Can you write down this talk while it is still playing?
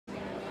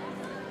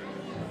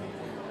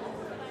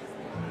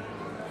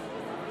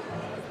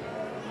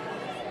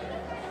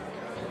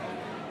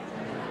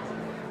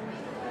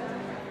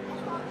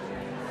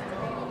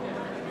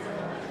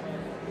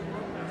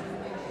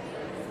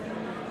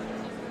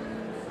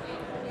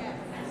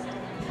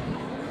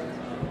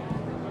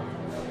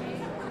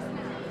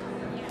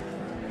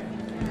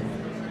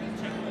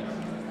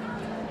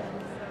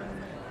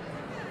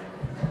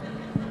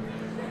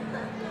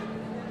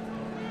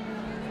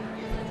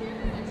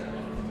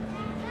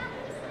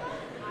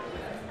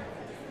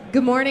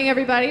Good morning,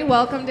 everybody.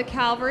 Welcome to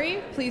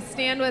Calvary. Please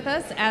stand with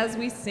us as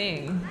we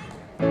sing.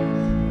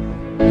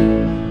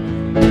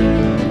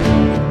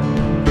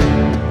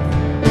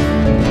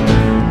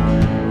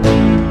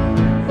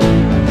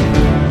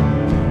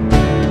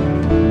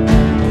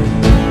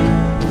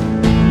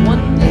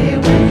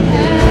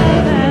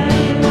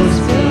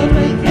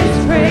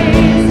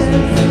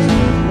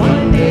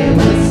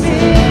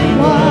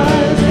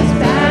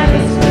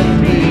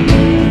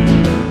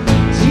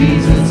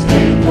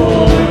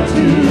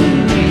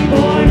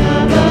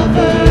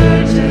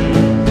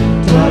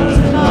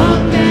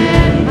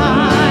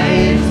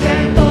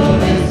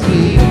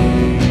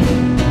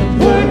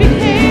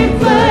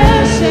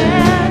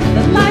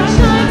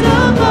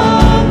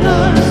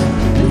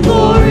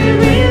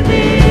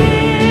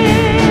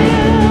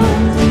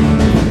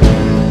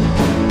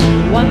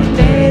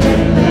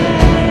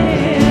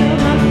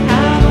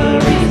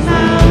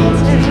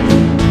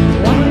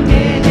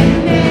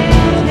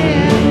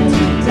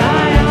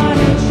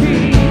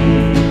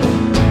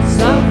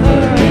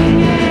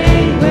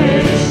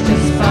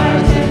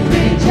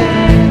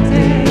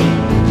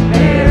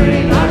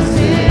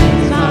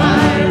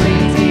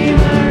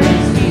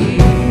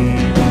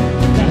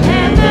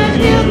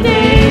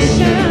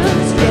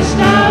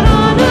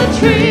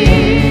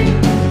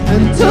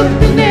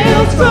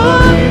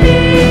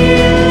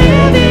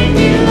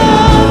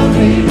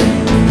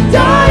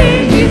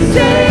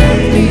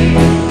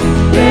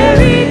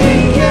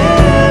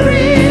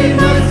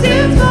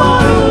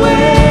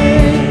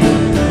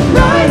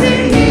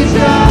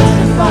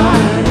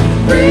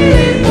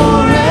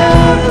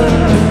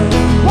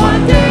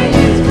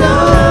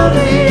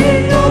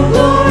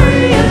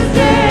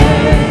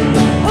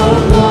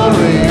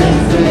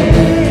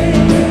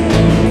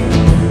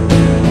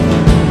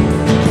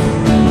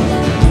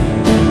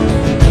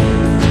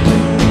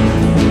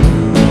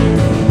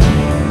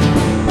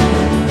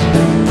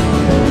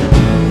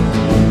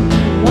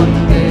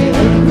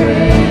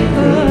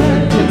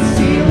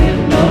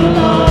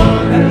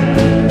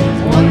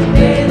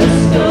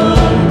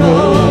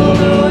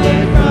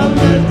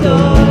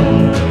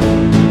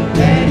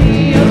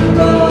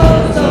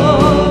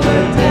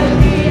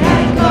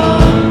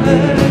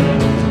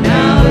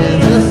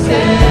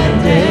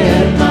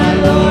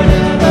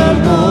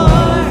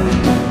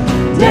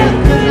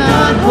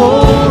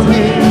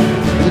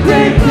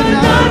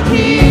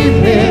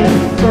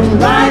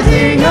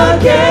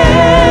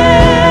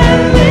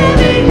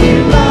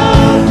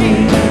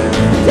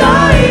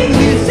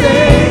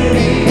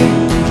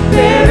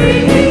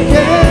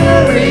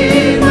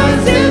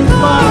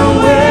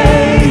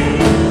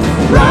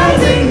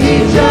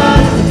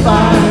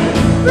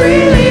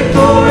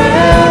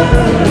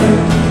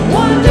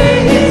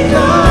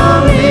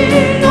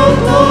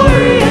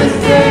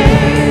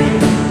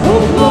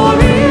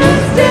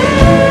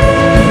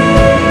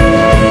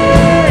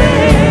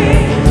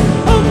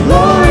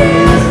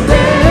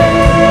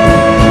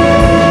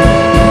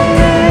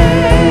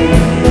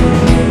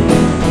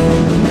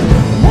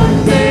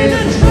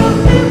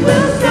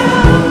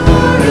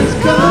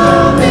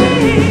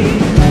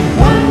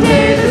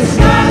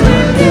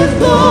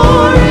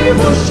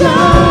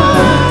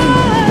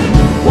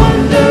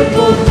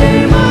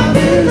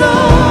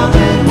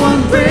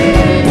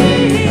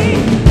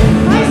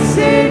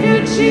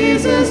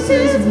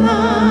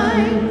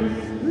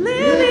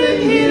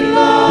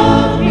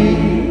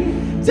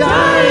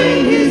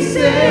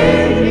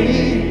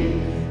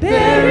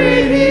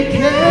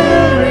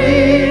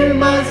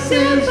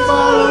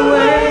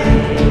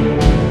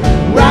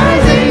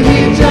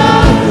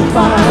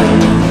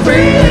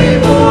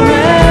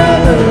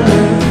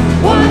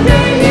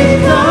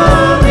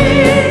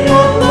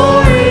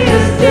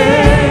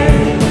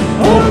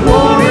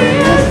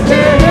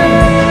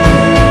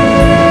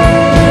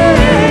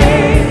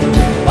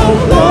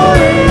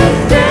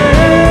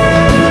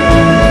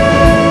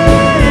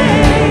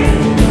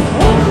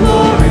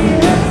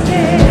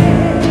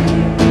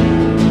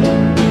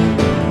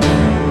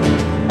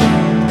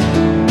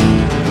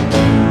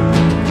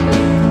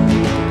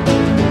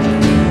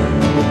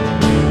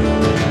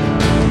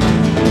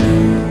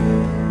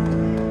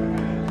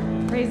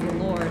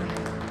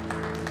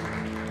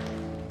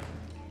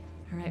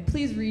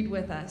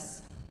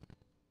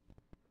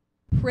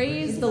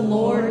 Praise the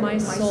Lord, my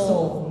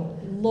soul.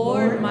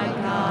 Lord, my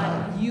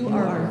God, you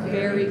are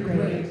very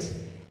great.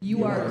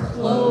 You are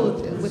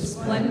clothed with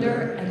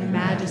splendor and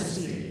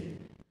majesty.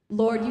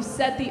 Lord, you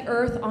set the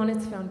earth on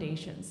its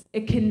foundations.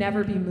 It can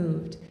never be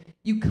moved.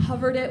 You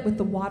covered it with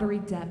the watery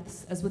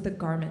depths as with a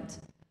garment.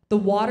 The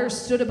waters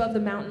stood above the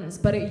mountains,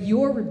 but at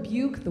your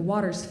rebuke the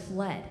waters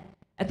fled.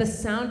 At the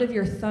sound of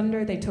your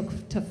thunder they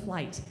took to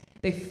flight.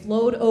 They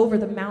flowed over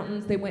the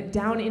mountains. They went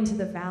down into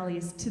the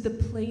valleys to the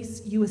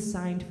place you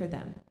assigned for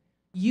them.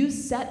 You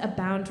set a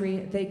boundary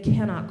they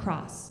cannot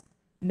cross.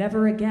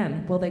 Never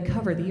again will they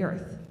cover the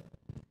earth.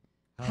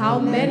 How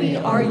many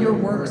are your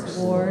works,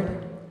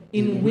 Lord?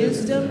 In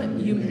wisdom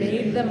you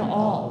made them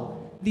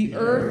all. The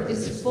earth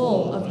is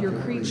full of your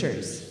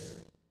creatures.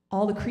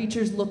 All the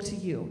creatures look to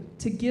you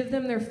to give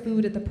them their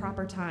food at the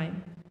proper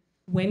time.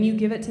 When you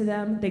give it to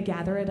them, they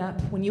gather it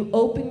up. When you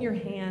open your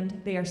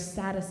hand, they are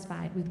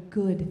satisfied with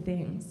good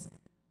things.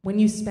 When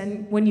you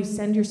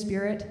send your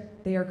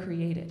Spirit, they are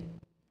created.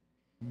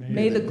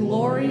 May the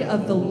glory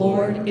of the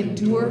Lord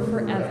endure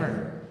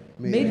forever.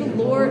 May the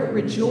Lord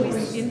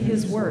rejoice in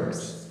his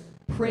works.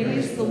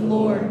 Praise the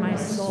Lord, my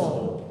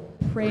soul.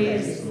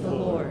 Praise the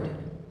Lord.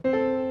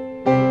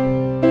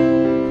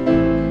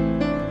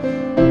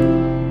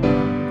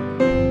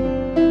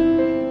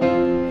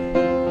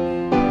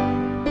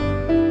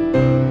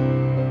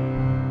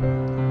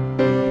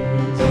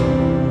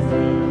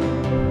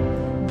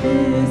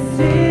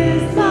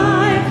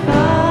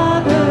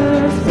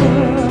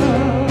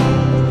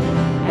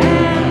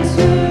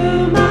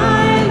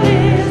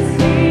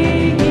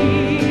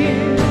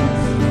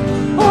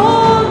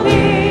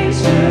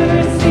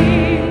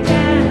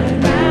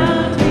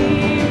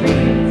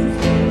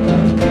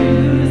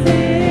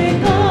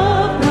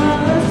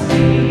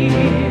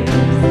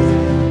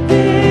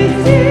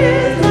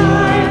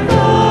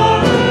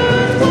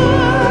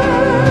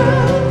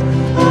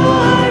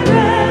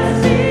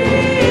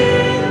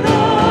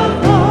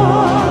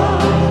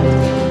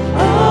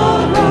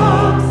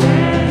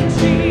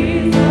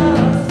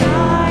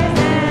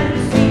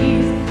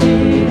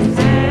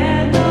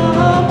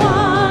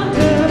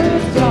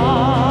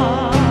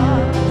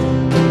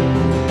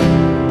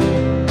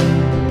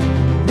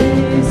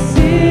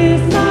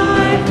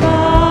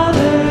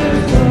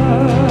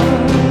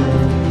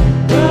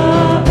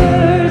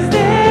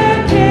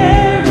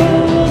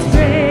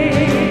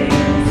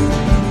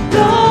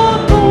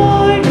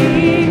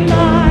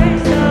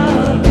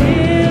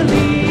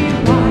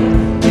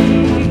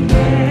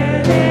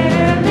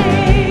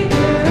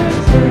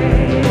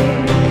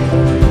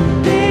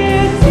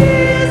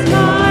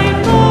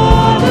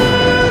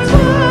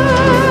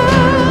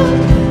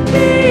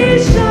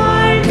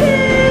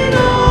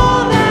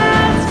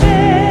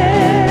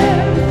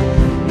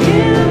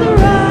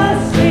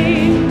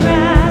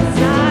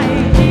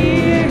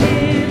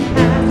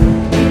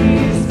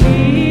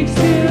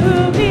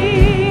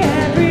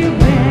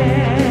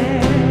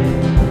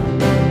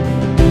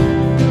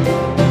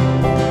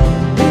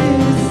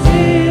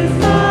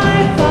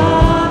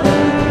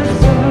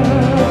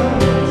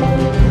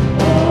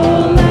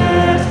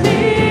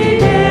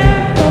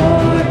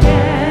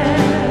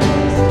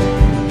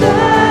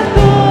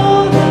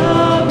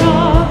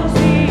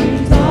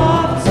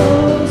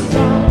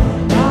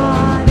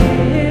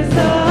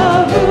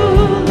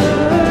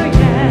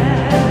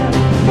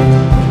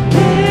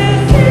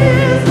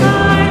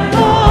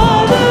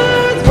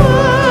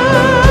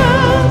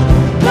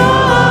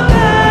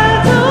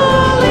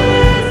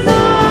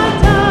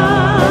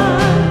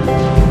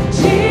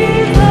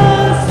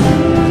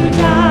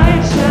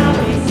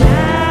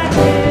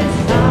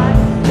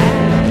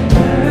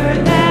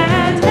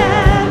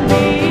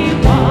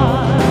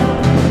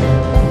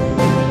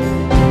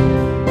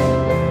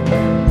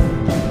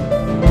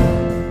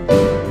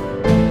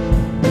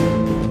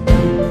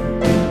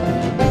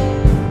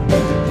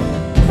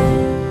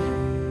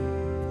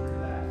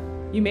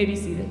 You may be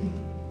seated.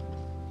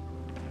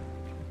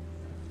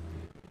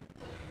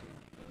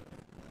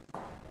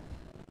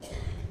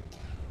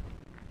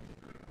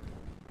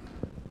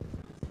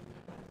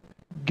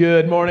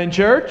 Good morning,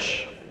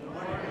 church.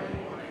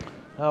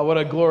 What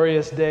a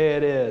glorious day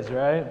it is,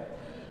 right?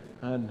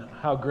 And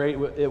how great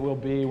it will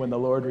be when the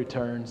Lord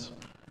returns.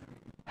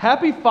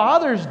 Happy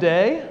Father's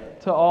Day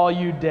to all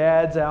you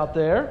dads out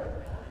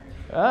there.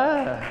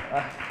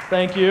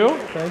 Thank you.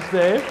 Thanks,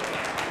 Dave.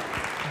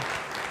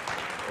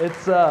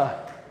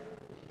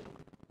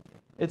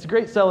 It's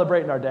great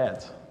celebrating our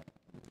dads,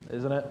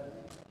 isn't it?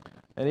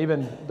 And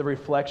even the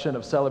reflection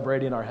of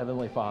celebrating our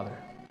Heavenly Father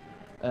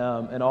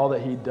and all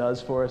that He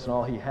does for us and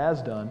all He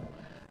has done.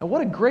 And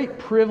what a great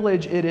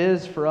privilege it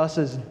is for us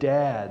as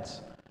dads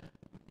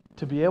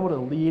to be able to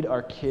lead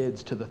our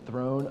kids to the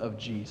throne of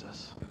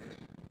Jesus.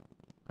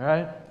 All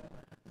right?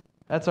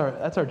 That's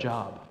our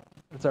job.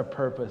 That's our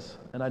purpose.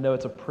 And I know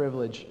it's a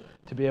privilege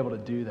to be able to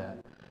do that.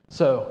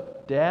 So,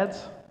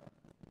 dads,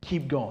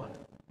 keep going.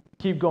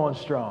 Keep going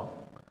strong.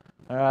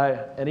 All right?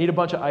 And eat a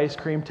bunch of ice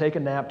cream, take a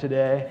nap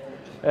today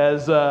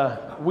as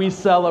we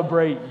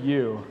celebrate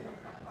you.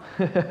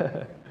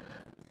 That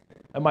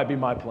might be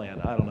my plan.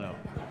 I don't know.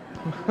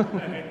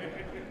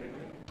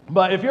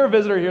 But if you're a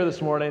visitor here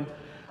this morning,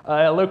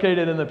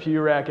 located in the pew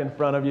rack in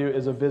front of you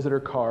is a visitor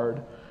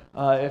card.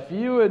 If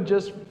you would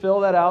just fill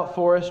that out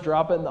for us,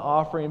 drop it in the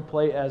offering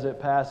plate as it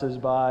passes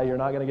by. You're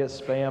not going to get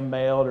spam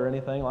mailed or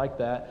anything like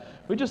that.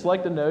 We'd just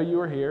like to know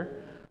you are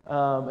here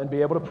and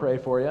be able to pray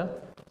for you.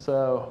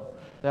 So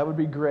that would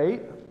be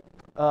great.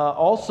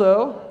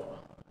 Also,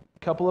 a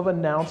couple of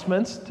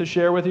announcements to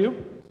share with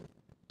you.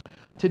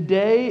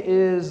 Today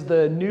is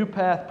the New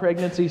Path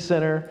Pregnancy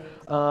Center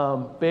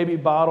baby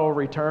bottle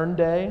return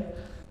day.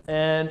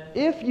 And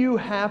if you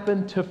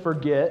happen to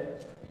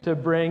forget to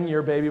bring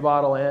your baby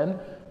bottle in,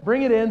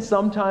 bring it in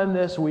sometime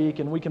this week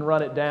and we can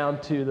run it down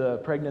to the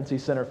pregnancy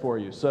center for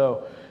you.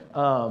 So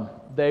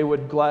they will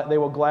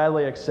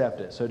gladly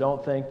accept it. So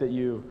don't think that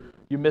you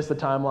missed the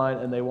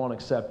timeline and they won't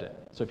accept it.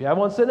 So if you have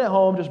one sitting at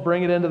home, just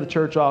bring it into the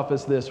church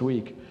office this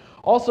week.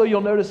 Also,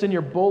 you'll notice in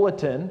your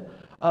bulletin,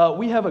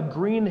 we have a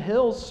Green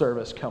Hills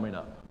service coming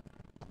up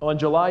on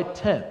July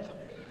 10th.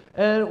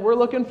 And we're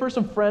looking for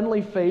some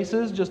friendly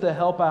faces just to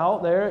help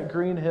out there at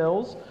Green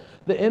Hills.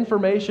 The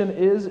information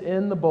is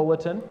in the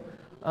bulletin.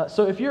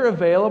 So if you're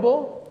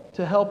available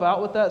to help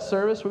out with that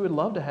service, we would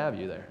love to have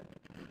you there.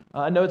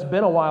 I know it's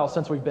been a while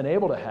since we've been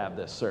able to have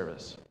this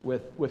service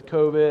with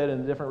COVID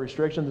and different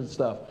restrictions and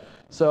stuff.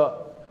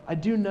 So I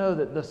do know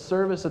that the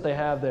service that they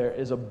have there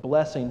is a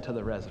blessing to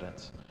the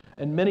residents,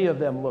 and many of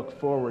them look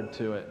forward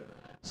to it.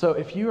 So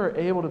if you are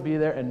able to be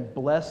there and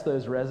bless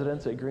those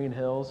residents at Green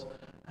Hills,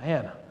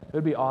 man, it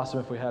would be awesome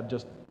if we had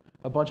just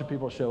a bunch of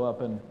people show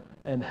up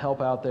and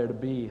help out there to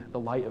be the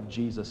light of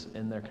Jesus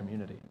in their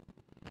community.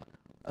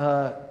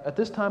 At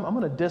this time, I'm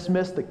going to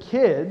dismiss the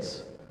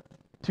kids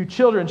to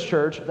Children's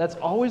Church. That's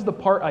always the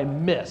part I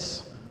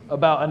miss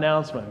about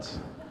announcements.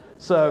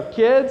 So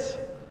kids,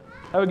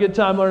 have a good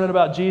time learning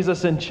about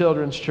Jesus in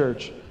Children's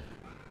Church.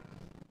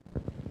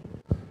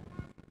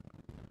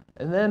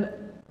 And then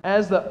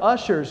as the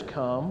ushers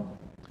come,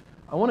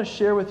 I want to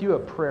share with you a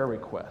prayer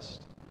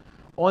request.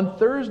 On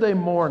Thursday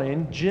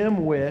morning,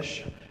 Jim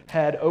Wish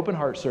had open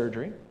heart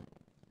surgery,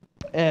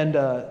 and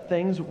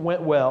things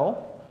went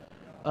well,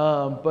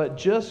 but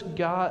just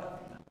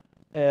got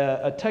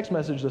a text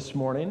message this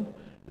morning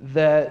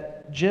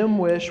that Jim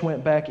Wish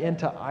went back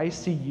into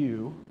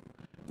ICU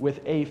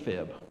with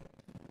AFib.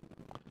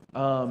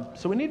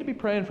 So we need to be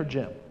praying for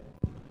Jim.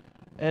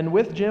 And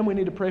with Jim, we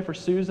need to pray for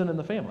Susan and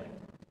the family.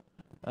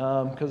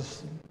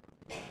 Because,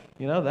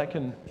 that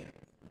can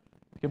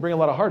bring a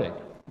lot of heartache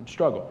and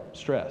struggle,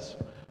 stress.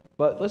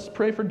 But let's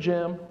pray for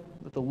Jim,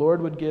 that the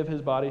Lord would give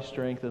his body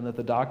strength and that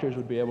the doctors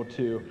would be able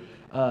to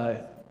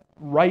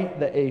right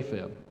the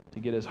AFib to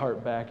get his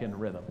heart back in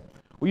rhythm.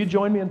 Will you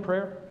join me in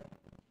prayer?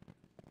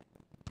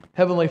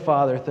 Heavenly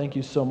Father, thank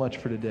you so much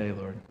for today,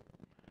 Lord.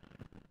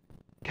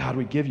 God,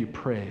 we give you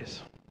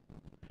praise.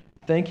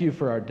 Thank you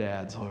for our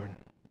dads, Lord.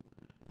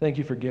 Thank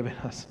you for giving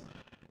us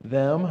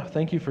them.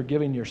 Thank you for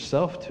giving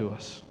yourself to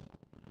us.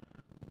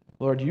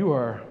 Lord, you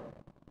are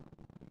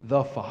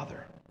the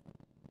Father.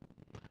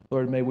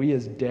 Lord, may we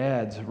as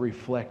dads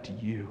reflect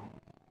you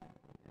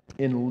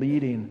in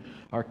leading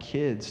our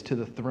kids to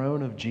the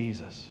throne of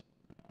Jesus.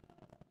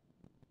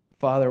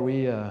 Father,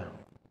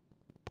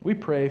 we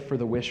pray for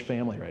the Wish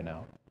family right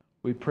now.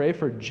 We pray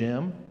for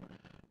Jim,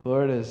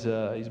 Lord, as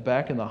he's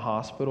back in the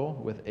hospital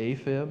with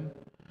AFib.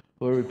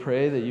 Lord, we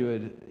pray that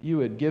you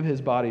would give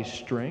his body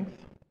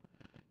strength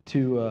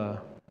to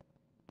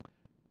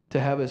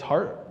have his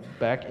heart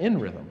back in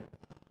rhythm.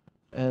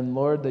 And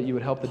Lord, that you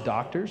would help the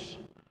doctors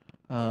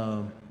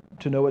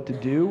to know what to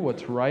do,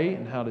 what's right,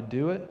 and how to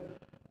do it.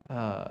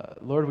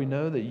 Lord, we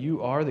know that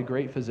you are the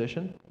great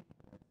physician.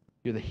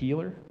 You're the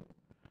healer.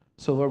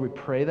 So Lord, we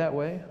pray that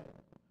way,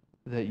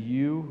 that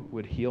you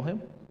would heal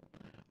him.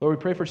 Lord,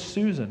 we pray for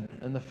Susan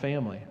and the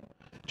family.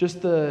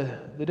 Just the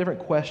different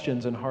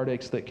questions and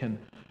heartaches that can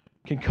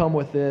come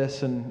with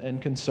this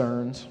and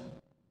concerns.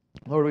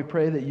 Lord, we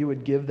pray that you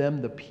would give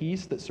them the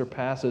peace that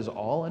surpasses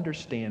all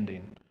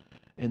understanding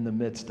in the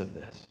midst of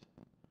this.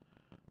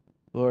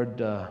 Lord,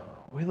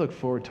 we look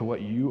forward to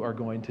what you are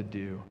going to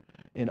do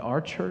in our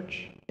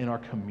church, in our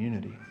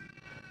community.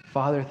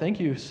 Father,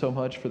 thank you so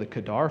much for the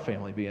Kadar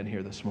family being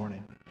here this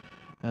morning.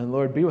 And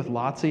Lord, be with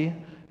Lotzi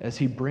as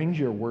he brings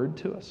your word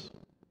to us.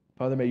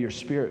 Father, may your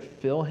spirit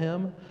fill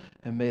him,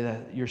 and may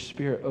that your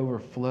spirit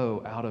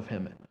overflow out of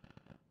him.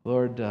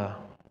 Lord,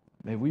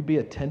 may we be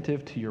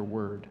attentive to your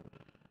word.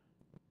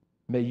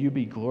 May you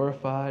be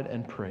glorified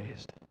and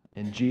praised.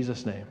 In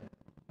Jesus' name,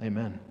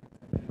 amen.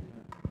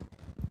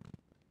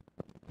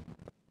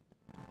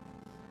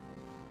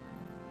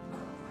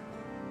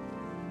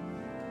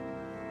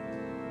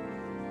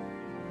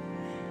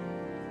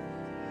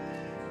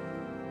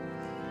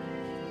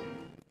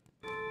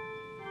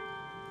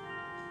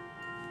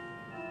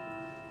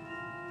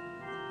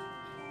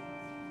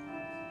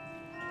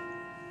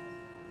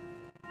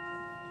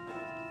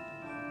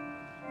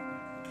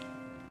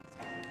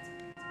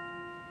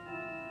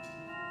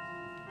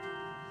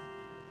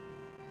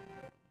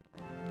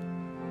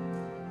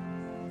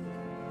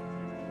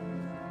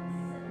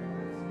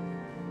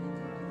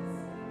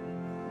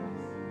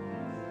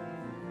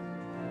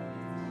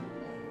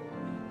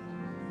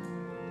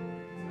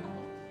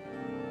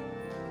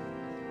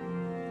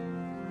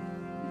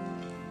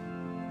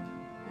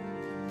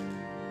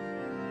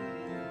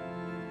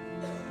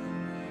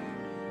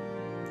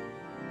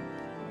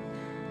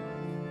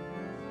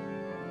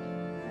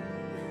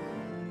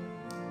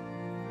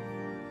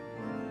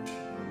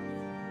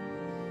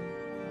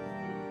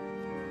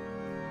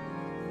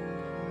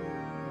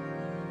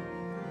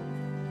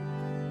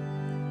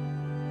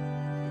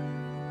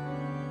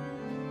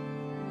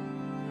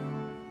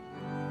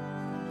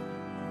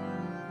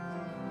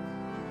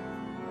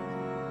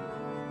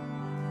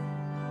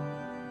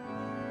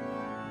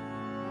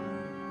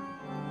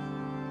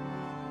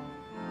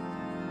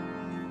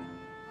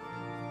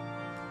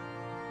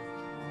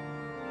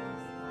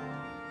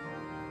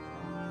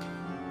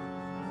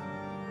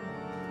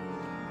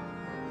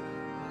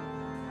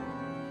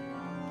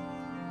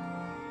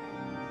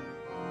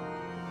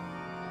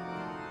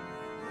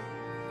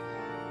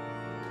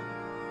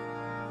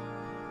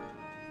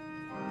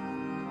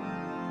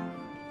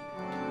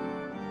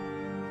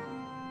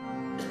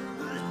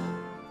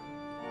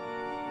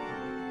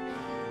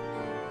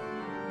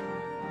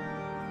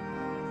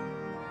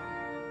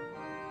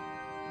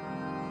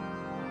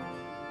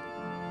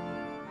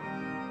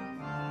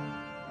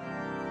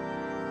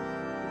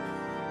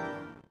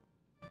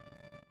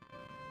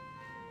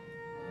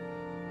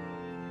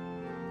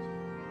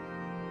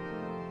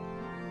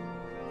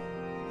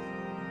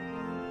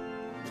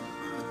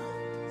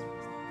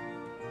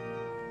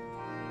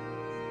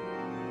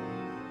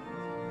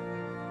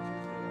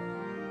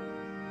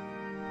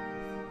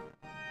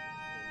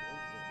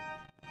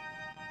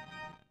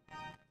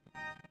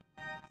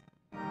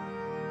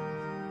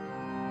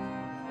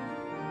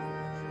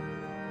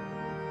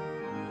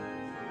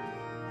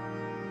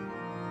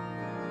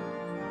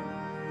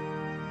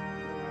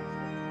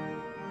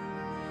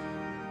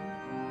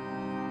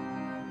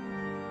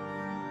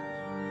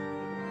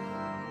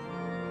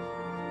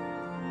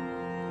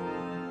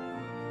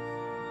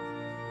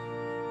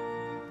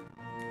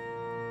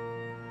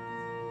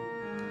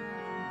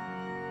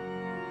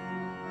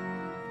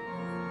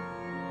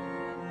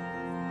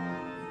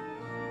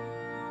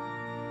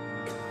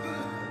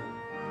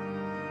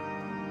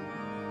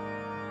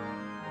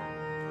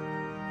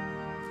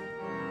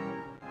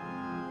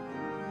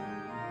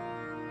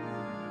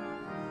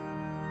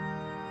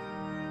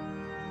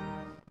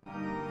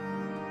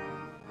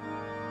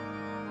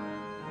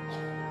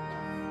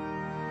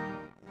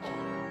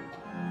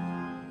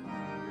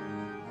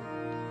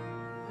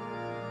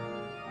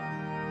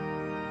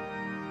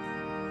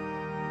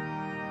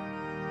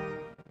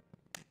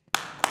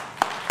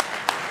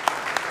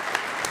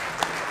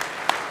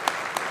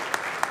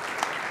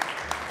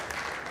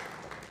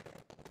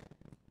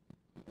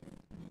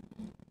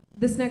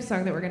 This next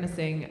song that we're going to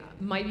sing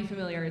might be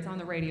familiar. It's on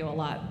the radio a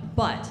lot.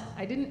 But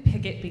I didn't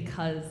pick it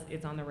because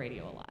it's on the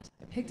radio a lot.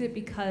 I picked it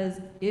because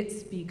it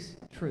speaks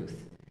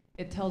truth.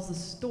 It tells the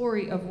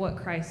story of what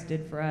Christ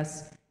did for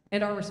us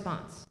and our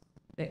response.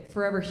 That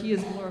forever he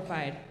is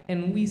glorified,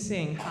 and we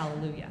sing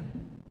hallelujah.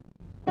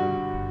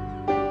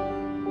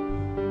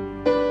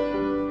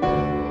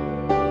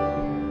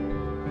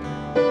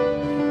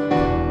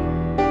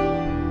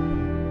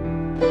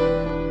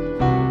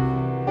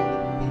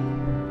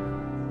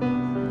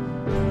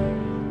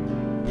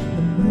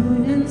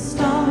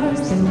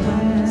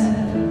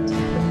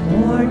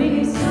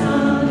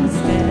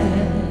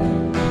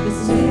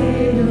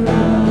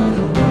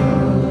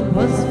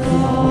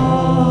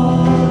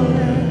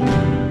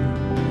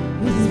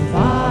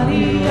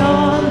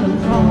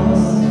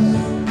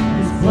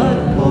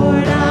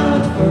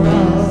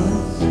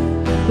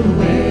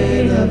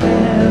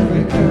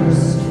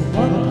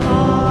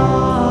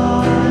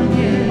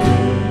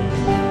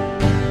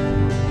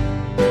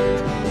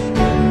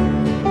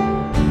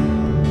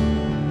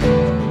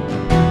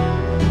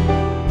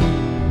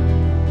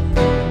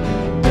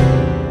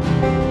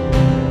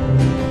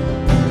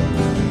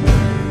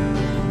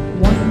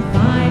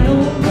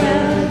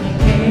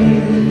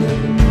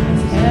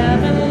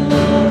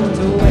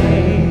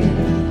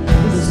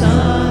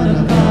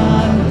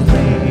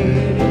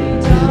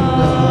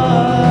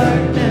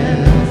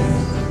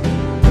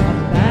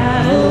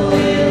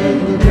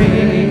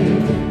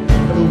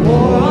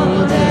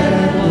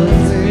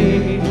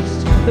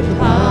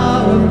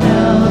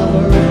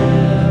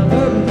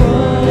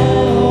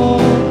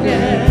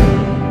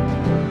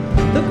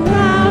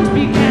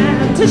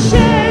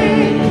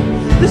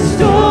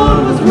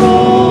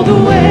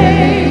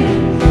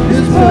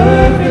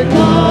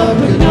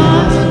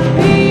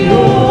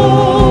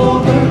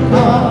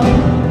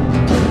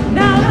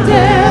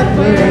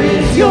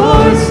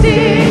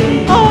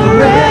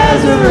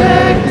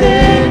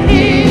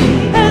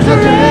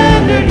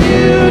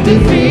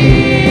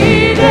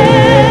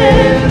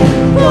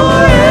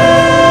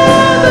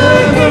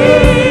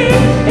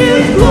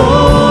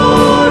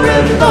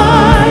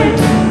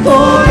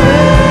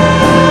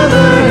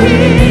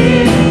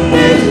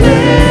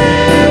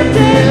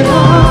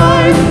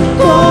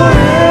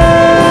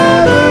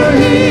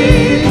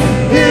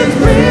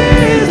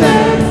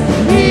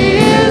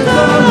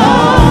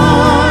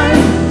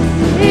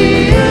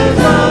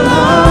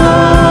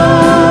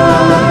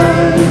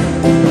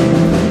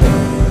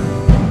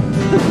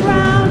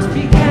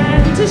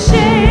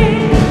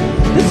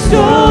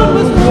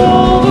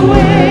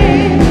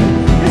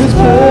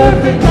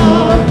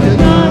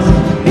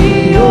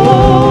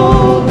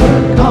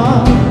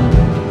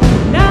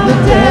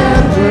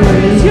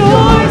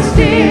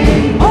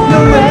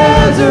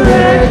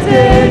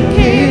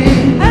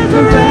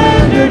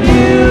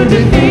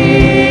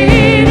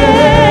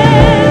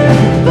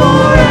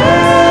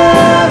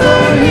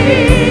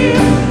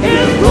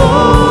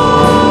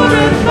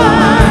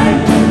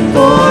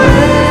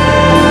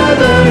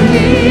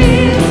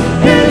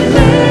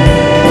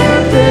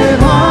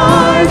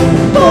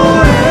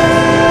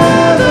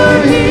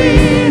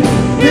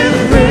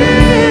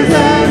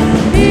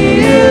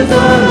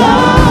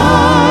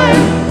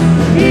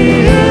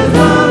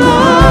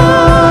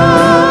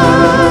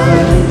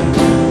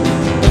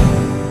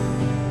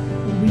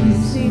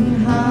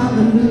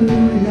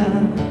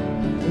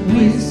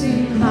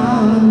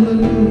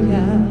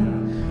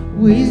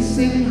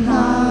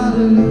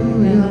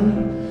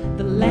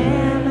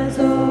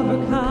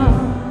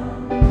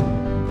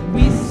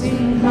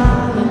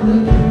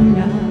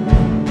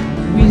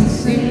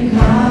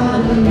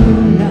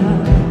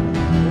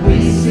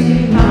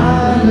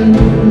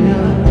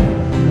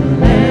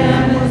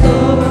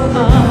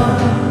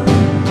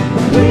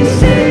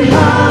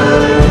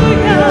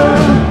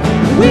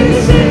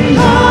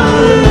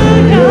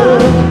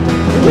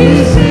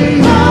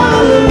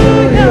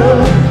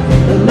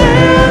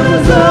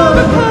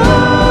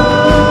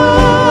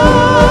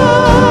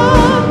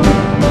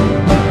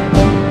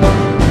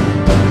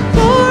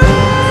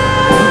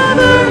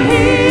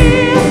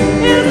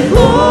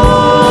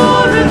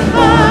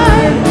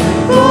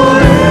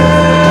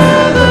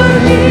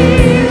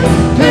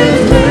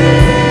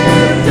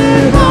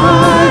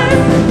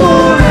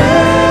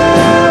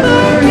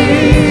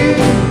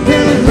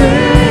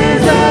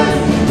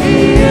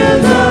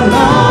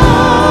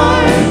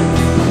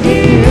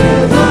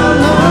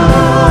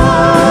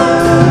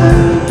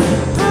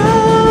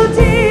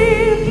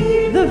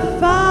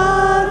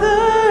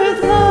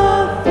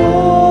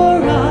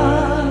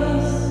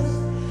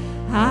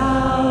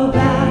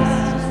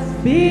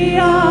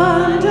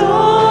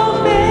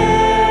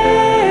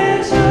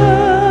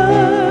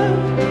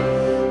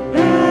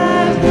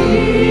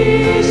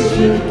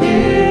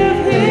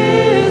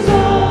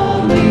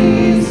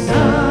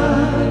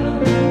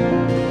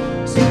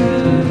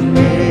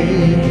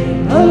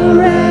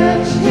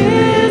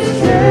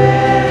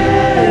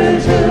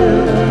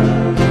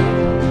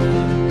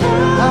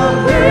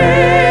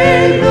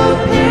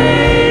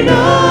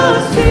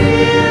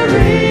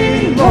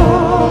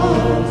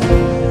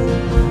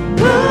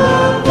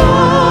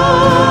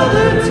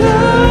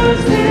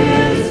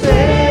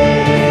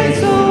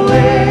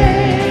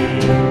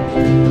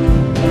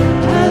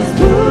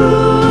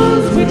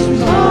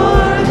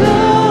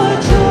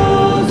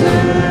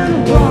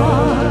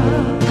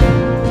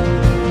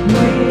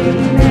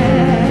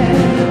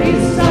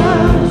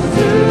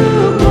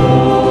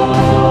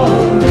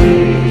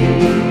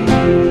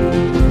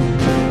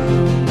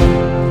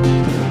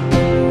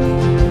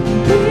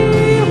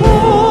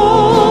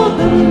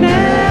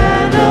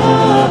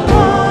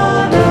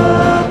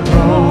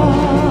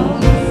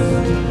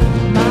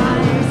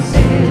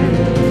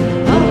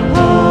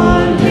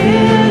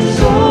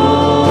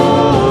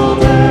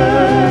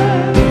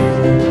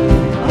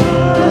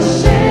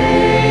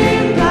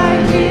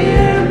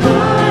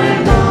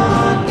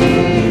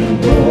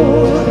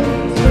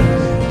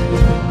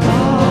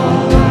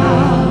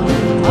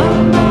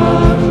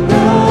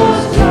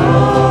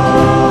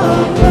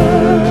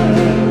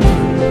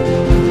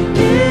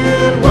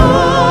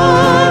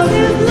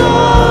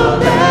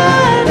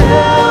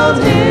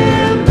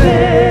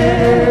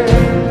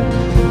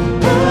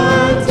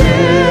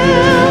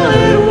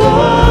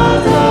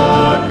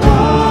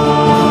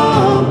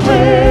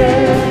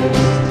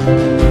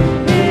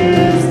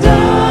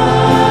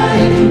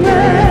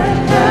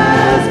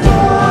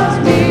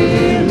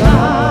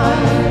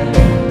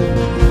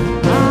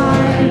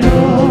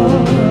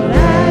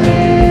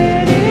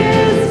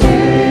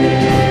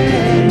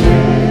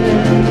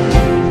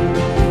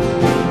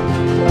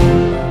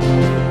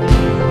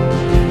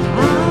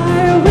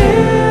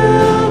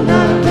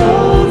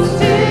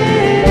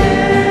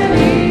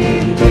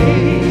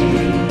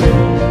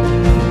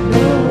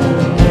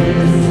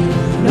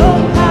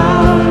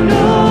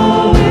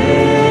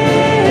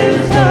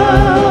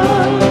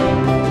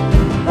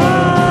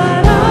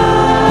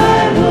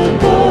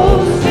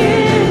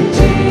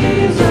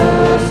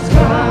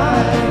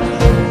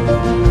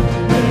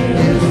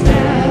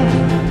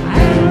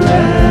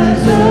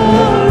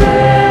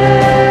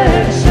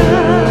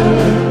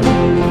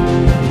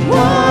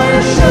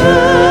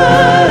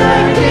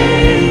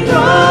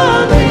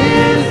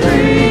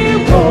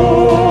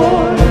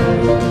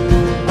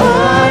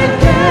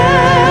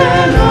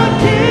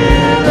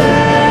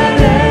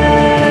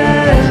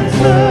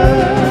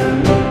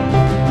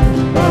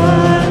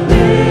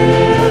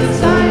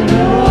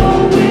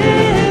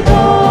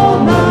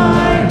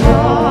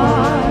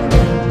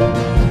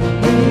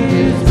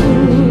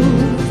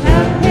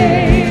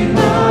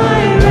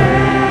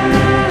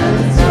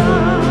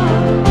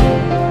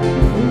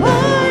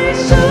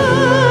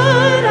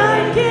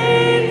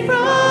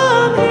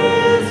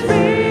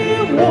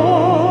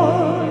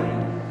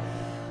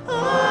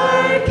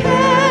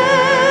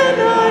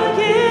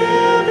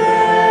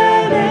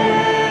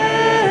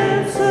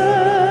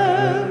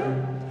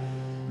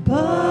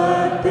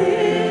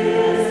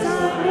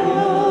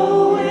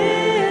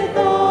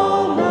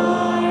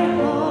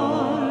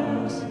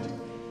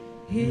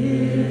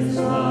 His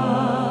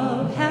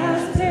love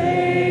has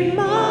paid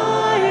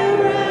my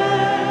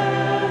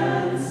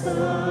ransom.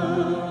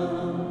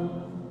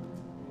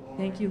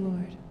 Thank you,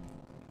 Lord.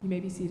 You may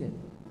be seated.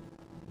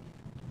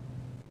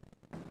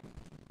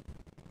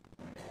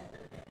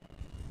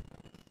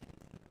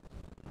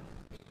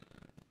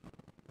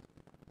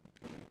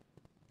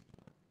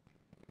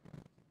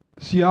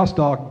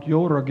 Sziasztok,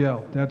 jó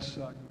reggel. That's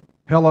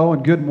hello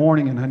and good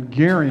morning in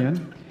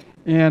Hungarian.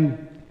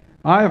 And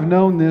I have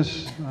known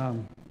this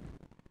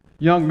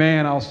young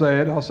man, I'll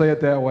say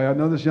it that way. I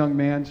know this young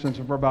man since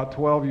for about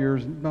 12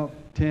 years, about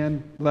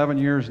 10, 11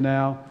 years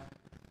now.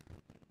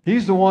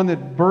 He's the one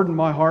that burdened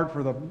my heart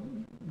for the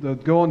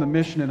go on the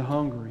mission in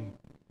Hungary.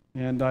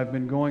 And I've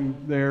been going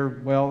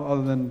there, well,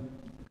 other than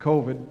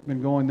COVID,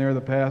 been going there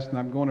the past, and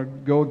I'm going to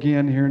go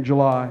again here in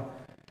July.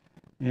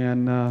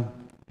 And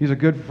he's a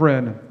good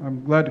friend.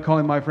 I'm glad to call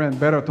him my friend,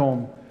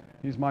 Beratom.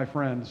 He's my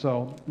friend.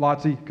 So,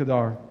 Laci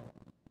Kadar.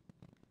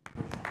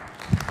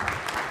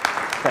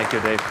 Thank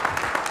you, Dave.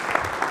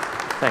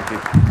 Thank you.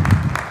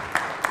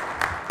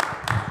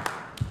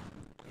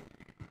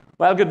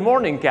 Well, good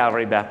morning,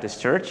 Calvary Baptist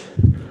Church.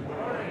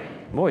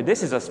 Boy,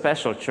 this is a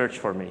special church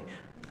for me.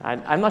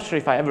 I'm not sure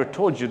if I ever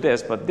told you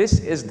this, but this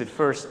is the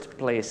first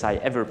place I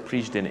ever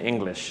preached in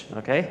English,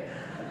 okay?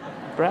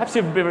 Perhaps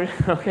you've been,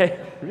 okay,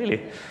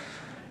 really?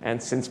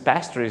 And since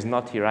Pastor is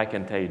not here, I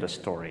can tell you the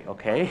story,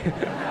 okay?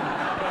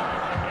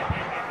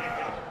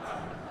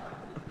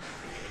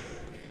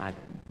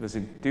 It was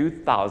in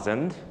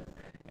 2000,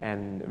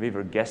 and we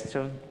were guests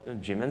of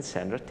Jim and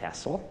Sandra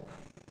Tassel,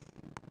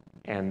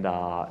 and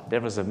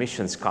there was a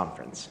missions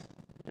conference.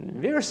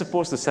 And we were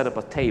supposed to set up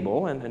a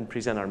table and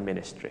present our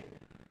ministry.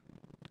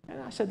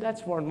 And I said,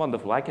 that's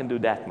wonderful, I can do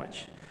that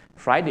much.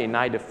 Friday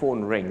night, the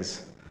phone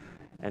rings,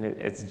 and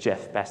it's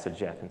Jeff, Pastor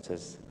Jeff, and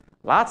says,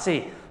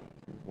 Laci,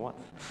 what?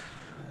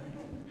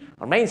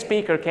 Our main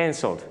speaker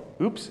canceled.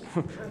 Oops.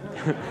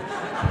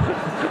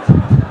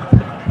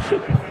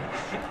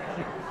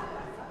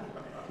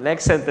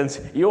 Next sentence,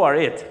 you are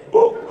it.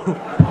 Boy,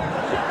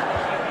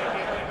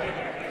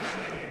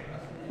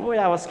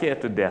 I was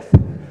scared to death.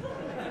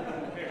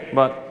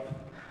 But,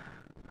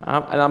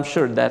 and I'm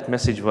sure that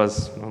message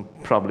was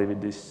probably with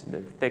this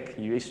thick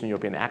Eastern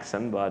European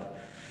accent, but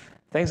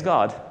thanks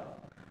God,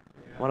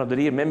 one of the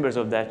real members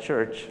of that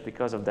church,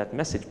 because of that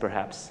message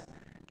perhaps,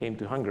 came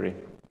to Hungary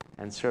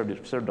and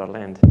served our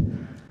land.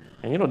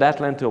 And you know, that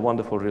led to a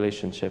wonderful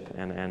relationship,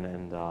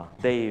 and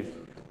Dave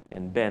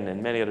and Ben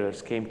and many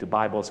others came to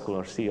Bible school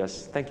or see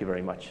us. Thank you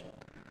very much.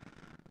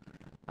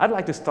 I'd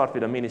like to start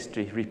with a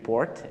ministry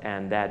report,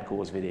 and that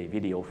goes with a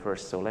video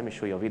first. So let me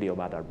show you a video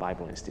about our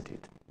Bible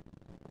Institute.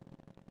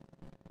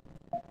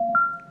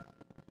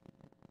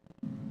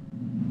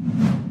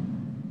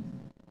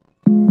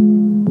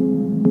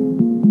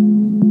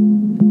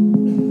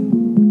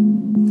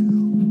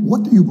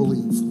 What do you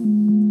believe?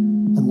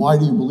 And why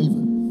do you believe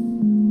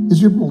it?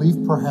 Is your belief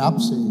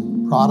perhaps a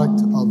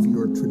product of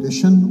your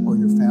tradition or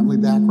your family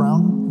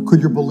background? Could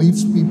your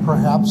beliefs be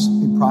perhaps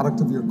a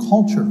product of your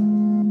culture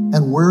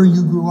and where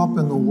you grew up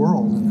in the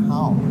world and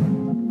how?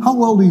 How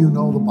well do you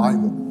know the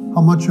Bible?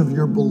 How much of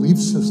your belief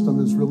system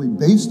is really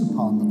based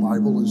upon the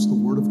Bible as the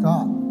Word of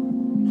God?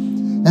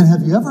 And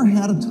have you ever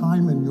had a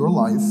time in your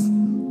life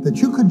that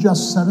you could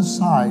just set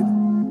aside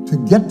to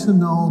get to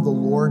know the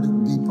Lord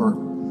deeper,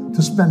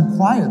 to spend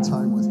quiet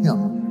time with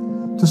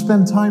Him, to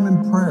spend time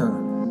in prayer,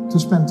 to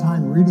spend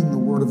time reading the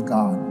Word of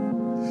God?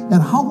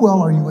 And how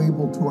well are you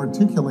able to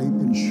articulate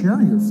and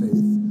share your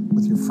faith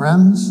with your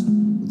friends,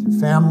 with your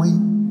family,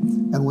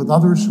 and with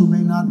others who may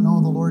not know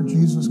the Lord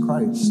Jesus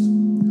Christ?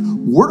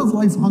 Word of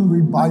Life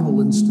Hungary Bible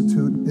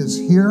Institute is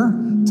here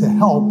to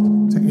help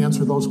to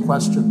answer those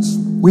questions.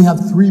 We have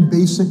three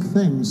basic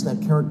things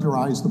that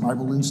characterize the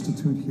Bible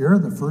Institute here.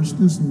 The first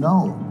is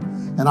know,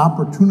 an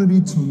opportunity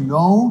to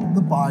know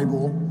the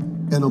Bible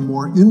in a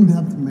more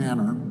in-depth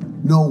manner.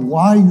 Know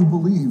why you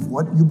believe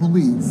what you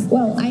believe.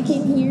 Well, I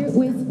came here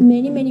with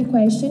many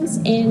questions,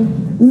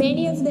 and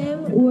many of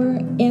them were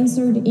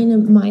answered in a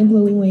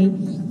mind-blowing way.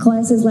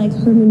 Classes like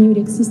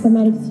hermeneutics,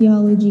 systematic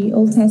theology,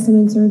 Old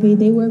Testament survey,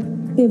 they were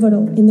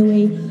pivotal in the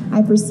way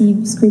I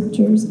perceive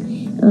scriptures.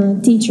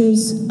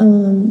 Teachers,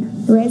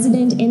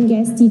 resident and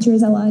guest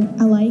teachers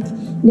alike,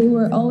 they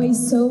were always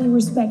so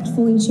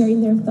respectful in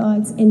sharing their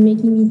thoughts and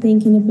making me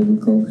think in a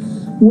biblical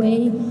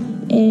way.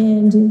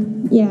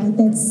 And yeah,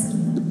 that's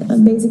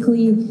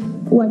basically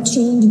what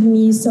changed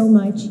me so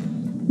much,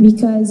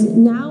 because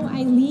now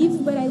I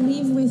leave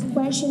with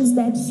questions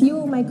that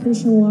fuel my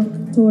Christian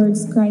walk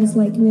towards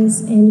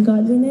Christ-likeness and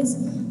godliness,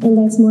 and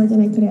that's more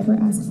than I could ever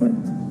ask for.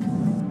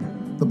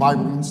 The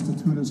Bible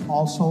Institute is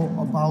also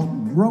about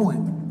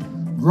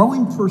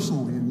growing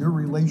personally in your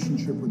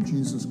relationship with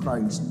Jesus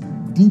Christ,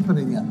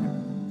 deepening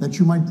it, that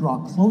you might draw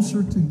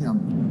closer to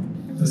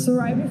Him. So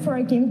right before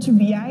I came to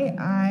BI,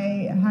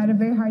 I had a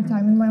very hard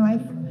time in my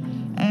life.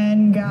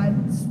 And God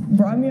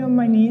brought me on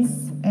my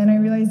knees, and I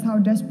realized how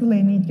desperately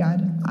I need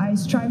God. I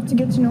strive to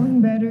get to know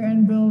Him better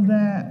and build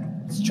a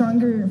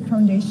stronger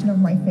foundation of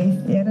my faith,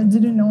 yet I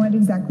didn't know what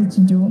exactly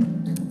to do.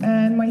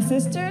 And my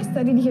sister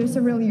studied here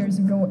several years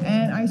ago,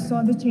 and I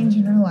saw the change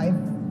in her life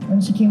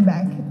when she came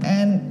back,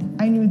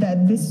 and I knew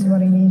that this is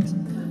what I need.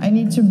 I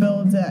need to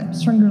build a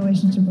strong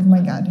relationship with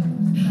my God.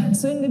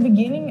 So in the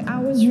beginning, I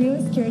was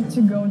really scared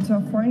to go to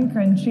a foreign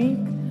country,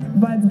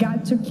 but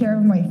God took care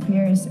of my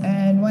fears.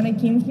 And when I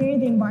came here,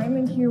 the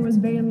environment here was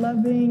very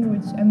loving,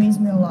 which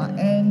amazed me a lot.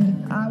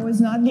 And I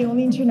was not the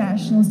only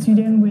international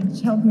student,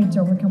 which helped me to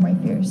overcome my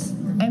fears.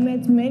 I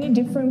met many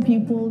different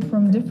people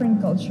from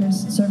different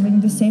cultures serving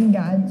the same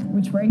God,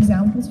 which were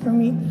examples for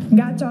me.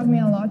 God taught me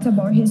a lot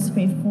about His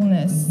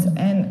faithfulness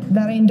and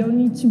that I don't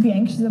need to be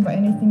anxious about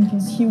anything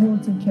because He will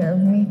take care of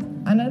me.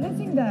 Another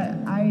thing that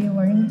I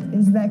learned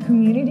is that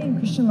community in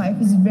Christian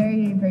life is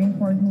very, very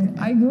important.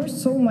 I grew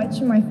so much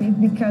in my faith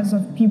because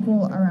of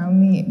people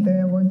around me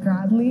that were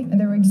godly, and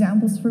there were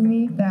examples for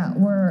me that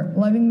were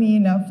loving me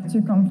enough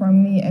to confront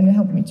me and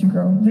help me to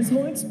grow. This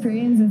whole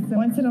experience is a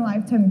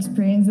once-in-a-lifetime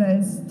experience that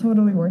is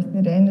totally worth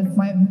it, and it's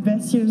my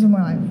best years of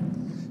my life.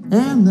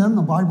 And then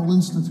the Bible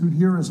Institute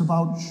here is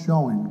about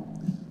showing,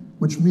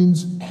 which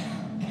means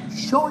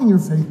showing your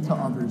faith to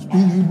others,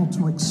 being able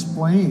to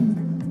explain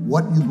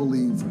what you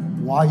believe,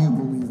 why you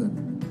believe it,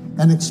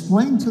 and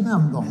explain to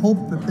them the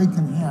hope that they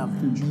can have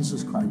through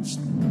Jesus Christ.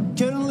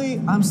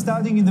 Currently, I'm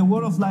studying in the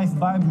Word of Life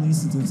Bible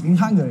Institute in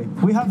Hungary.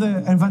 We have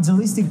an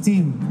evangelistic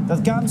team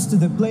that comes to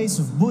the place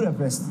of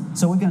Budapest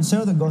so we can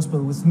share the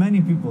gospel with many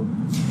people.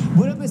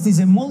 Budapest is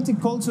a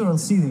multicultural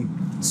city,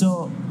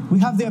 so we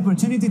have the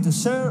opportunity to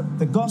share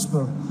the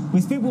gospel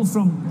with people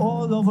from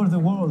all over the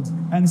world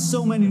and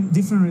so many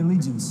different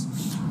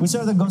religions. We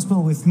share the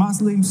gospel with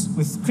Muslims,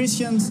 with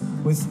Christians,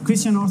 with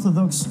Christian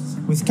Orthodox,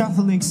 with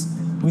Catholics,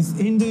 with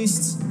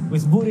Hinduists,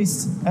 with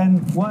Buddhists,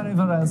 and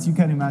whatever else you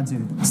can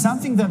imagine.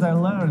 Something that I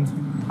learned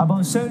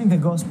about sharing the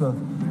gospel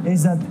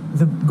is that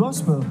the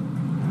gospel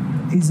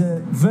is a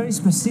very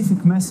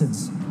specific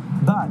message,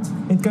 but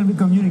it can be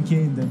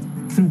communicated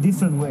through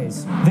different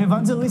ways. The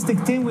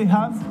evangelistic team we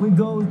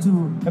go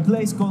to a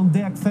place called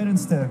Deák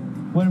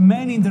Ferenc, where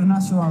many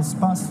internationals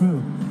pass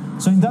through.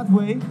 So in that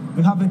way,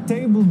 we have a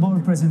table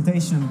board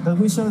presentation that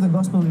we share the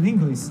gospel in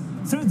English.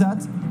 Through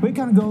that, we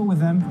can go with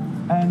them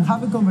and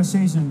have a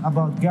conversation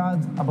about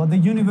God, about the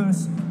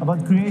universe,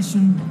 about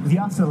creation, the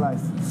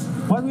afterlife.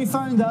 What we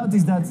found out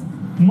is that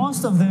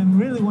most of them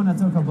really want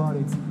to talk about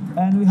it.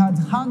 And we had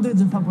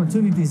hundreds of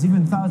opportunities,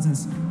 even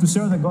thousands, to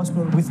share the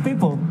gospel with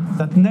people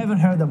that never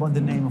heard about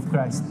the name of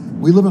Christ.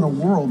 We live in a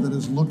world that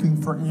is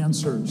looking for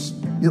answers.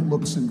 It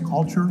looks in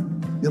culture,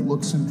 it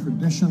looks in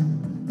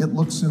tradition, it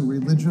looks in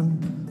religion,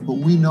 but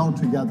we know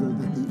together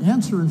that the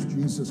answer is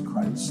Jesus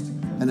Christ.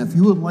 And if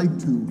you would like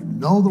to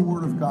know the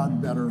Word of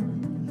God better,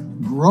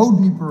 grow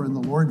deeper in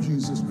the Lord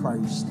Jesus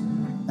Christ,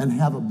 and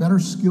have a better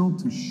skill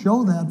to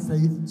show that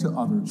faith to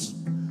others,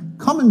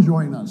 come and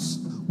join us.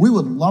 We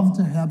would love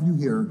to have you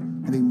here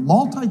in a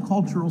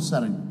multicultural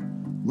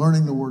setting,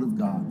 learning the Word of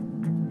God.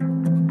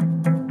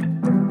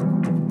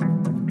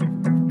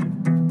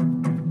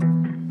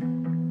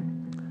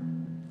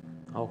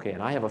 Okay,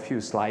 and I have a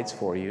few slides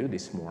for you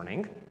this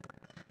morning.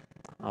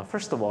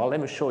 First of all,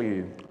 let me show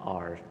you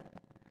our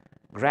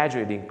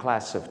graduating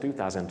class of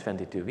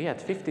 2022. We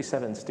had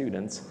 57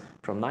 students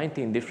from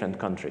 19 different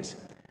countries.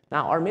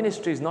 Now, our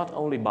ministry is not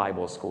only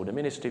Bible school. The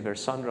ministry where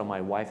Sandra,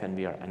 my wife,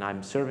 and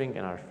I'm serving,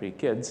 and our 3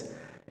 kids,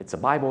 it's a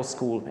Bible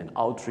school and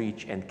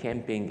outreach and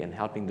camping and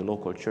helping the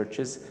local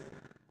churches.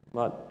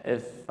 But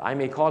if I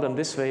may call them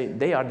this way,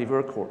 they are the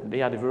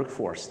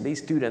workforce.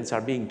 These students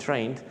are being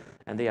trained,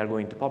 and they are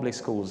going to public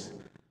schools,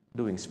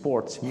 doing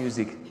sports,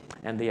 music,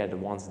 and they are the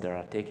ones that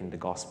are taking the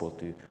gospel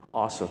to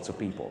all sorts of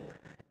people.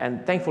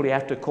 And thankfully,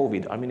 after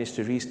COVID, our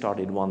ministry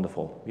restarted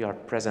wonderful. We are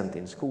present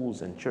in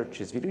schools and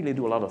churches. We really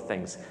do a lot of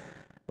things.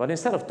 But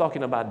instead of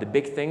talking about the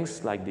big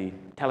things like the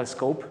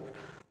telescope,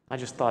 I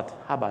just thought,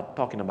 how about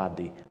talking about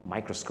the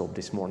microscope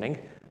this morning?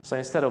 So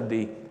instead of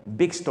the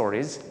big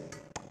stories,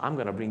 I'm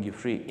going to bring you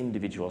 3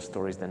 individual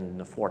stories, then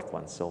the 4th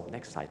one. So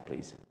next slide,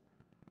 please.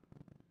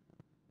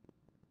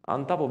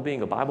 On top of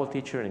being a Bible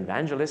teacher and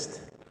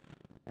evangelist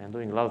and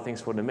doing a lot of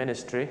things for the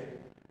ministry,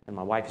 and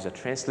my wife is a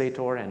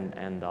translator,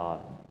 and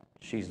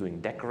she's doing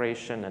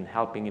decoration and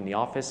helping in the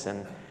office,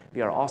 and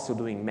we are also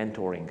doing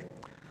mentoring.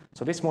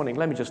 So this morning,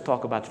 let me just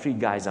talk about 3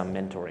 guys I'm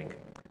mentoring.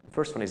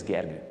 First one is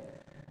Gergő.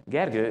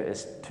 Gergő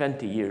is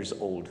 20 years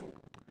old,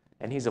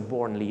 and he's a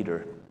born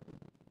leader.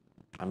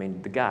 I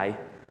mean, the guy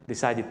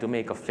decided to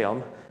make a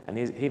film, and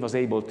he was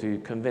able to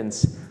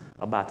convince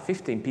about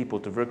 15 people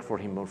to work for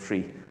him for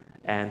free.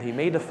 And he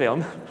made a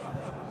film,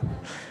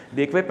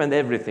 the equipment,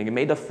 everything. He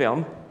made a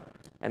film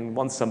and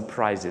won some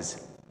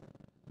prizes.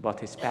 But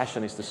his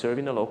passion is to serve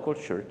in a local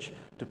church,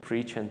 to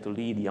preach and to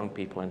lead young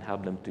people and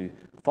help them to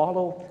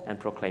follow and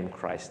proclaim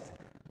Christ.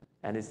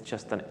 And it's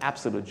just an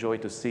absolute joy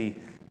to see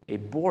a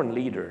born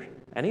leader,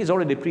 and he's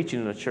already preaching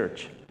in a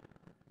church,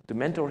 to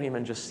mentor him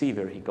and just see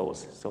where he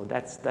goes. So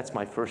that's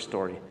my first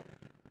story.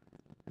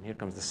 And here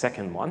comes the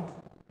second one.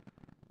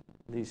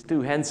 These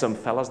 2 handsome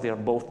fellas, they are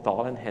both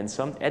tall and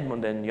handsome,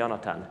 Edmund and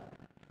Jonathan.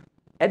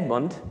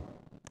 Edmund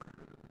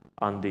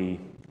on the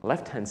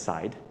left-hand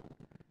side,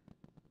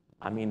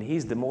 I mean,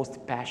 he's the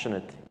most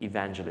passionate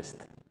evangelist.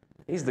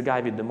 He's the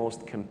guy with the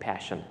most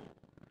compassion.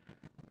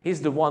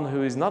 He's the one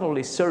who is not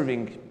only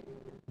serving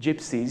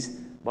gypsies,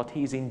 but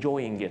he's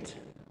enjoying it.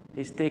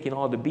 He's taking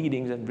all the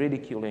beatings and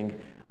ridiculing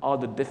all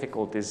the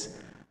difficulties,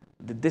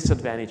 the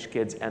disadvantaged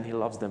kids, and he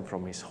loves them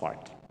from his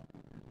heart.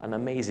 An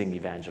amazing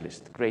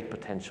evangelist, great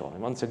potential.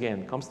 And once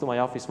again, comes to my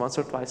office once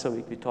or twice a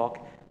week. We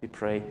talk, we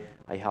pray,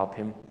 I help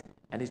him,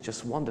 and it's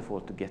just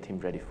wonderful to get him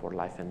ready for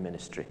life and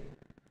ministry.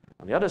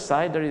 On the other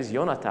side, there is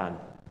Jonathan,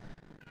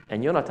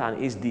 and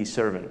Jonathan is the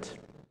servant.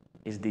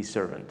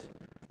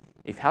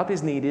 If help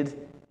is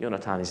needed,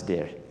 Jonathan is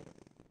there.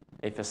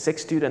 If a sick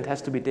student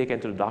has to be taken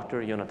to the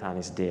doctor, Jonathan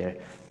is there.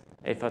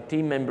 If a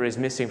team member is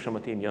missing from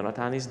a team,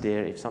 Jonathan is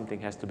there. If something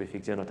has to be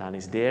fixed, Jonathan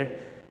is there.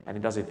 And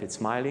he does it with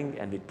smiling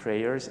and with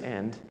prayers.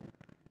 And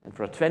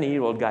for a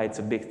 20-year-old guy, it's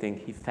a big thing.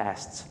 He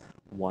fasts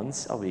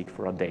once a week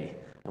for a day.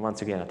 And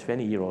once again, a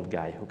 20-year-old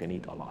guy who can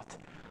eat a lot.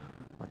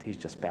 But he's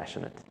just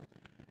passionate.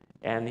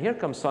 And here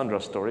comes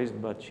Sandra's stories,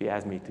 but she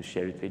asked me to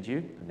share it with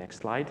you. The next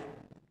slide.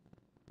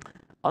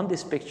 On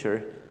this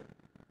picture,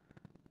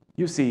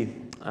 you see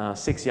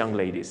 6 young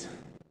ladies.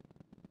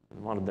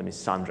 One of them is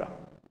Sandra.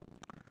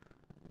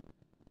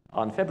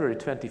 On February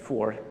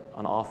 24,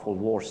 an awful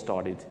war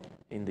started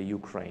in the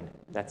Ukraine.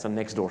 That's a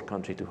next-door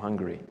country to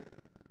Hungary.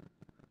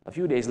 A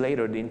few days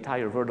later, the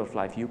entire Word of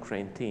Life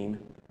Ukraine team,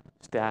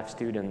 staff,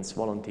 students,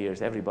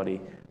 volunteers, everybody,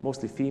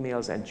 mostly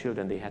females and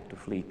children, they had to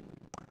flee.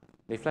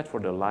 They fled for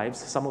their lives.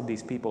 Some of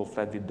these people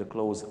fled with the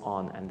clothes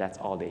on, and that's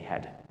all they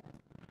had.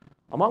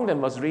 Among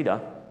them was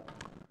Rita,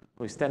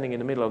 who is standing in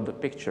the middle of the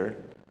picture,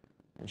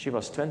 and she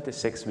was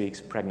 26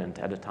 weeks pregnant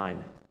at the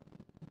time.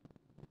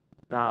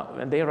 Now,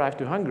 when they arrived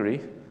to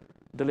Hungary,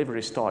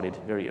 delivery started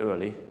very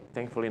early.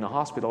 Thankfully, in a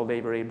hospital,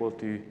 they were able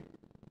to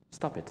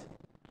stop it.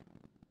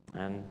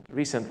 And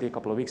recently, a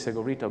couple of weeks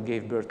ago, Rita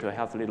gave birth to a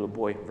healthy little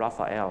boy,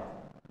 Raphael.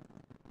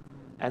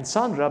 And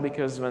Sandra,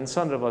 because when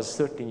Sandra was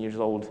 13 years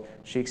old,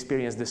 she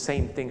experienced the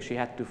same thing. She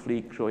had to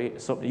flee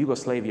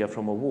Yugoslavia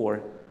from a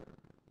war.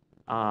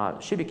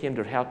 She became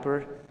their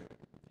helper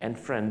and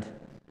friend.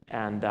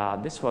 And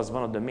this was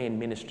one of the main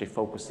ministry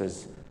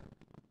focuses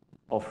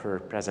of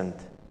her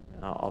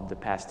of the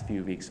past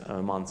few weeks,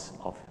 months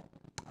of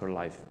her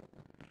life.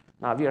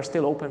 Now, we are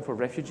still open for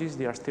refugees.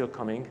 They are still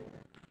coming.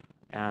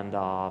 And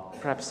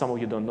perhaps some of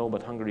you don't know,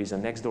 but Hungary is a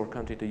next-door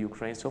country to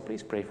Ukraine. So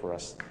please pray for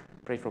us.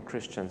 Pray for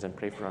Christians and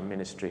pray for our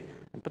ministry,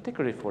 and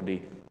particularly for the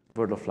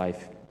Word of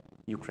Life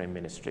Ukraine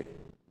ministry.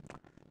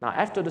 Now,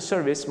 after the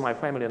service, my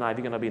family and I, we're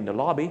going to be in the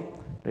lobby.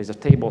 There's a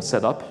table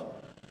set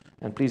up.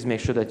 And please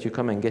make sure that you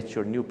come and get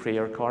your new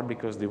prayer card,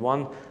 because the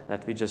one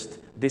that we just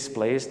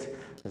displaced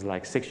is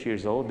like 6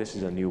 years old. This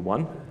is a new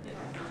one.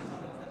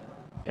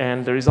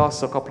 And there is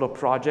also a couple of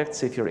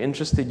projects. If you're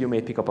interested, you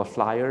may pick up a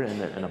flyer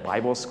and a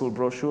Bible school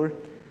brochure.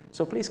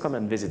 So please come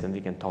and visit, and we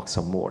can talk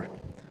some more.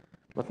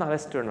 But now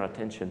let's turn our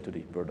attention to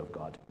the Word of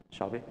God,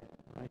 shall we?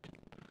 Right?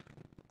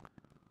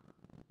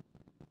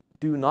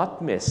 Do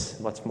not miss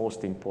what's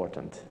most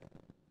important.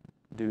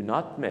 Do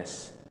not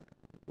miss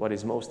what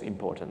is most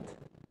important.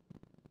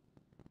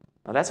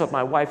 Now that's what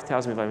my wife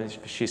tells me when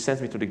she sends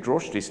me to the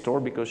grocery store,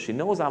 because she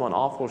knows I'm an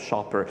awful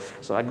shopper.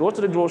 So I go to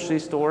the grocery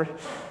store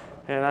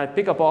and I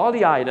pick up all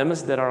the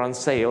items that are on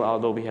sale,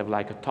 although we have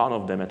like a ton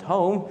of them at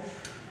home.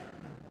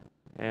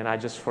 And I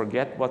just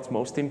forget what's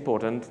most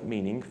important,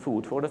 meaning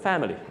food for the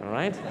family, all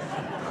right?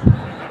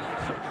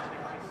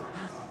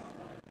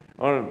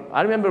 Or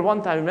I remember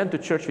one time we went to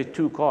church with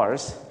 2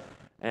 cars,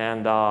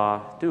 and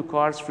 2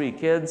 cars, 3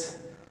 kids.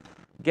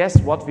 Guess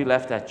what we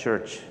left at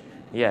church?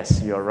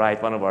 Yes, you're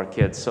right, one of our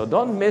kids. So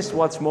don't miss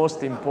what's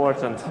most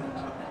important.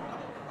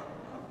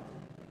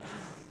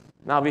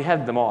 Now we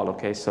have them all,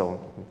 okay, so.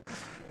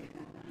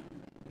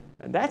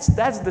 And that's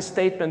the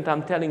statement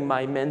I'm telling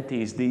my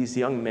mentees, these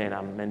young men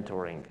I'm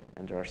mentoring,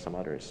 and there are some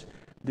others.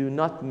 Do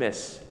not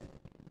miss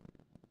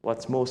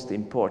what's most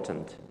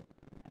important.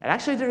 And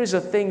actually there is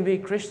a thing we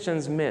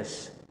Christians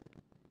miss,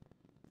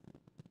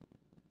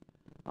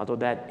 although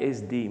that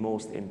is the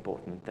most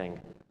important thing.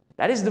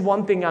 That is the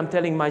one thing I'm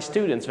telling my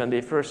students when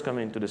they first come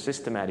into the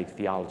systematic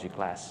theology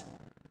class.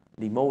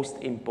 The most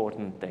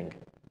important thing.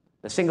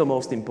 The single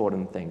most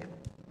important thing.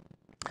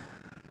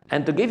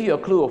 And to give you a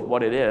clue of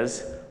what it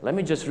is, let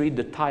me just read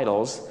the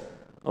titles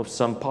of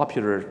some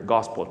popular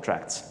gospel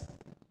tracts.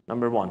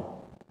 Number 1,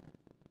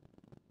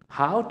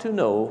 How to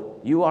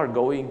Know You Are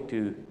Going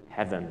to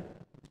Heaven.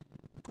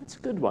 That's a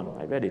good one.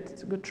 I read it.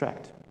 It's a good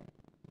tract.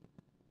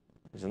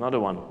 There's another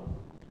one.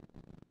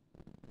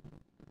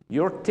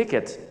 Your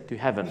Ticket to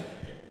Heaven.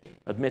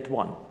 Admit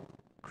 1.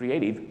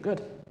 Creative.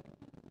 Good.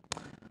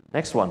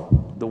 Next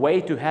one. The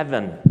Way to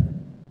Heaven.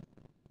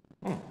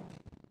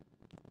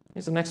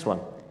 Here's the next one.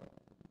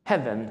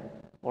 Heaven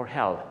or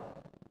Hell.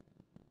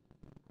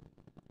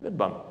 Good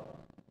one.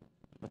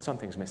 But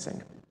something's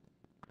missing.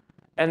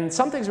 And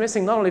something's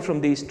missing not only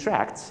from these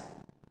tracts,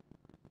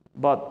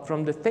 but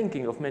from the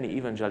thinking of many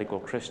evangelical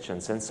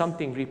Christians. And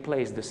something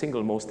replaced the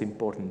single most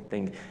important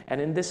thing.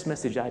 And in this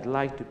message, I'd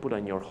like to put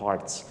on your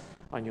hearts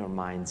on your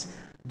minds.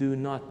 Do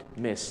not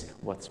miss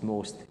what's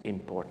most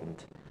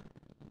important.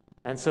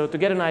 And so to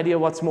get an idea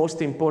of what's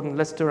most important,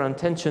 let's turn our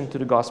attention to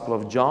the Gospel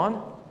of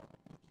John.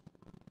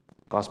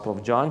 Gospel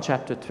of John,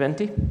 chapter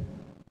 20,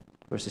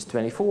 verses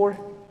 24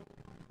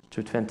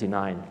 to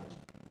 29.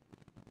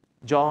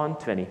 John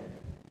 20,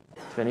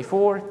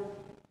 24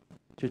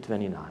 to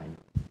 29.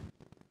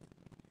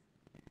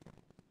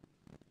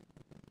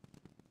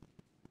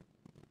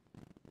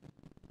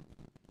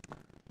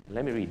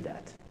 Let me read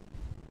that.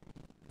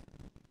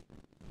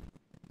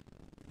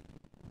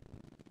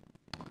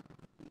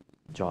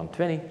 John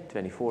 20,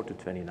 24 to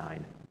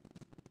 29.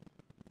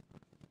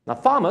 Now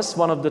Thomas,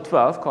 one of the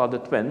 12, called the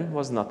twin,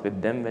 was not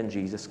with them when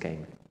Jesus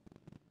came.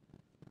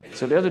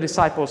 So the other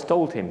disciples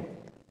told him,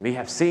 "We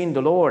have seen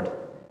the Lord."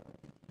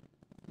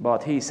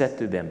 But he said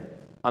to them,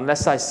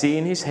 "Unless I see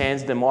in his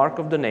hands the mark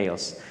of the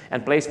nails,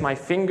 and place my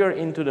finger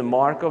into the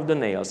mark of the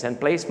nails, and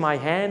place my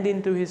hand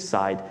into his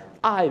side,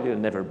 I will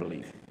never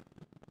believe."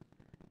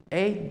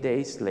 8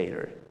 days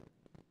later,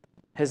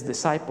 his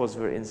disciples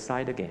were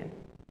inside again,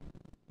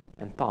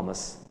 and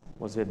Thomas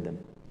was with them.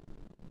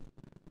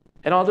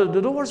 And although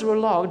the doors were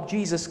locked,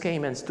 Jesus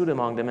came and stood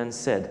among them and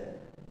said,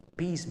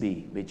 "Peace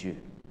be with you."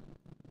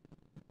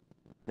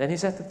 Then he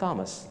said to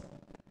Thomas,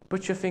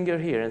 "Put your finger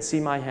here and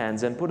see my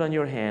hands, and put on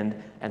your hand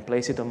and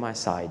place it on my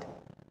side.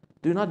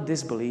 Do not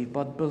disbelieve,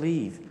 but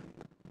believe."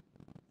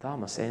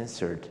 Thomas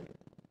answered,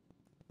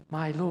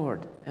 "My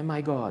Lord and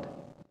my God."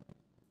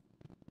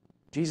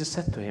 Jesus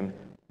said to him,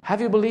 "Have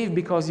you believed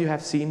because you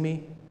have seen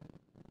me?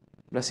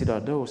 Blessed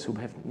are those who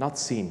have not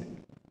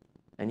seen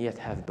and yet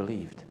have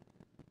believed."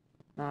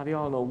 Now we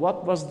all know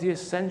what was the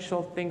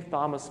essential thing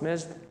Thomas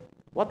missed.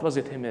 What was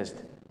it he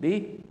missed?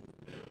 The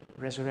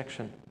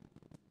resurrection.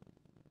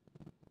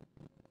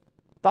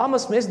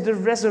 Thomas missed the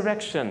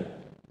resurrection.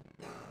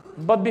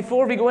 But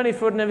before we go any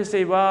further, we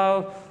say,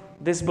 well,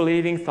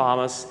 disbelieving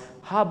Thomas,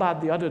 how about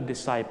the other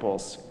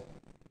disciples?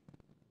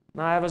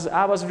 Now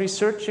I was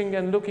researching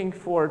and looking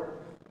for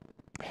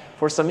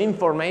some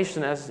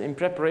information as in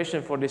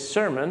preparation for this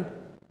sermon.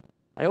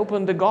 I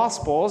opened the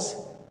Gospels,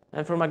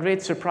 and for my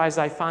great surprise,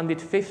 I found it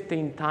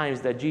 15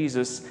 times that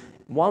Jesus,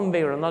 one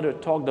way or another,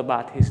 talked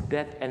about his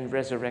death and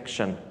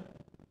resurrection.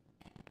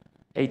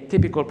 A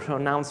typical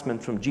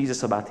pronouncement from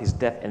Jesus about his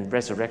death and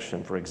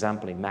resurrection, for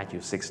example, in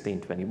Matthew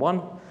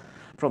 16:21.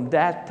 From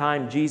that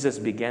time, Jesus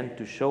began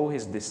to show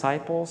his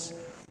disciples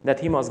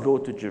that he must go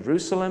to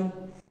Jerusalem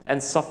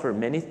and suffer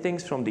many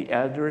things from the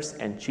elders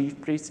and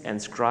chief priests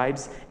and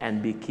scribes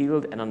and be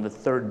killed and on the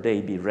third day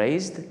be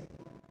raised.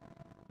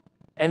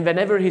 And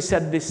whenever he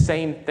said this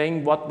same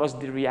thing, what was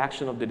the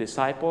reaction of the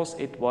disciples?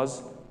 It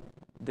was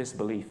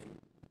disbelief.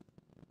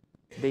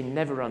 They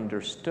never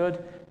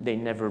understood. They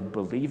never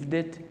believed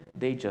it.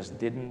 They just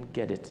didn't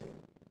get it.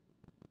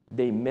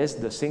 They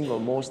missed the single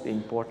most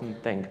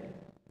important thing.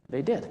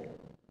 They did.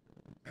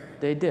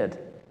 They did.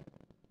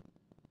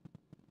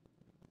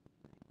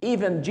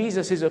 Even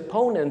Jesus'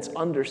 opponents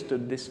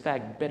understood this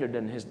fact better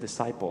than his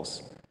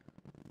disciples.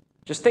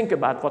 Just think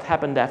about what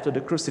happened after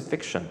the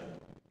crucifixion.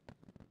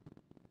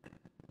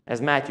 As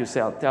Matthew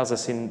tells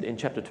us in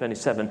chapter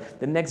 27,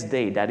 the next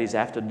day, that is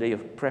after the day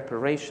of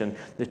preparation,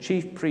 the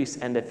chief priests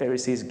and the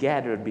Pharisees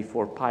gathered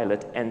before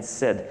Pilate and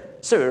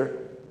said, "Sir,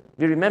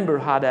 we remember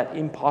how that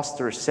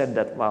impostor said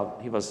that while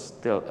he was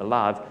still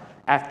alive,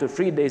 'After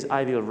 3 days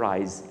I will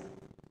rise.'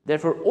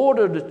 Therefore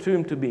order the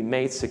tomb to be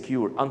made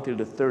secure until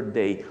the third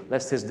day,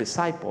 lest his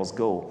disciples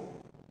go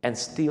and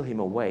steal him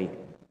away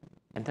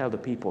and tell the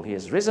people he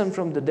has risen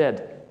from the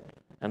dead,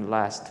 and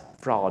last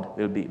fraud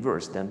will be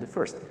worse than the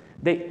first."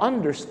 They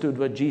understood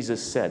what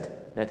Jesus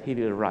said, that he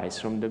would rise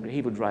from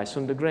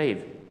the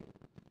grave.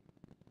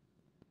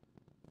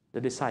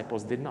 The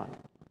disciples did not.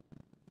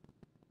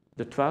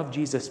 The 12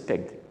 Jesus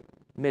picked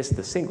missed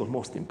the single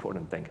most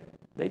important thing.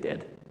 They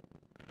did.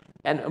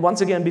 And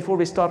once again, before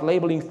we start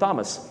labeling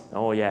Thomas,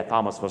 oh yeah,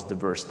 Thomas was the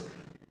worst.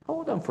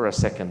 Hold on for a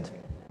second.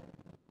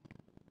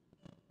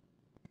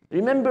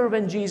 Remember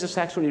when Jesus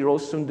actually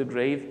rose from the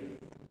grave?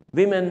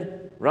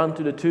 Women run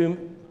to the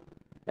tomb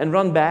and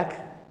run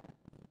back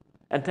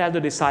and tell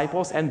the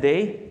disciples, and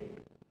they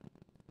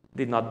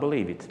did not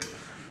believe it.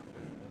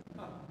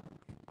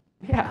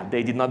 Yeah,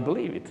 they did not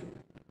believe it.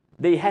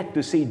 They had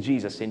to see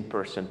Jesus in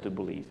person to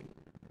believe.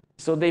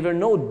 So they were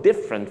no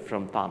different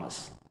from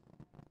Thomas.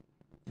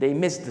 They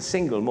missed the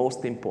single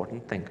most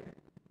important thing.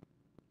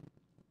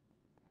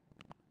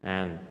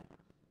 And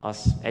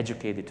us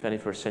educated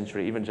 21st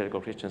century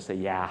evangelical Christians say,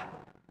 yeah,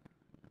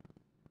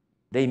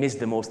 they missed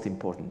the most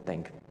important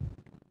thing.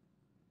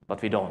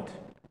 But we don't.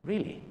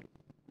 Really?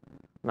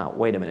 Now,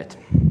 wait a minute.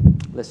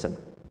 Listen.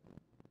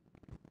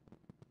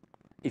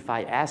 If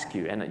I ask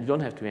you, and you don't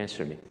have to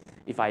answer me,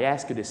 if I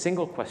ask you the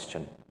single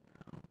question,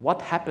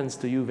 what happens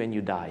to you when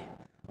you die?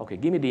 Okay,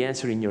 give me the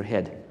answer in your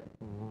head.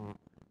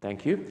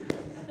 Thank you.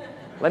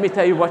 Let me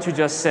tell you what you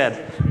just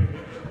said.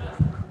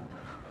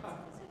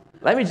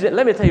 Let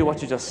me tell you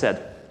what you just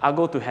said. I'll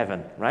go to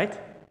heaven, right?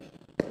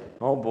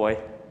 Oh boy,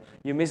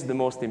 you missed the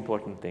most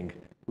important thing.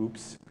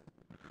 Oops.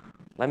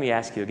 Let me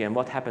ask you again,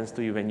 what happens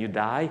to you when you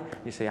die?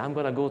 You say, I'm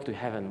going to go to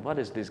heaven. What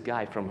does this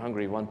guy from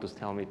Hungary want to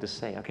tell me to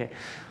say? Okay,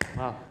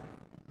 well,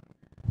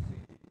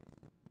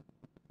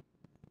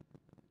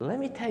 let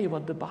me tell you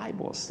what the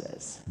Bible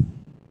says.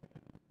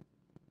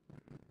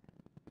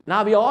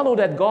 Now, we all know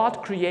that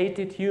God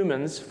created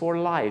humans for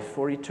life,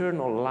 for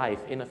eternal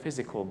life in a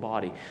physical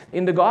body.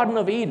 In the Garden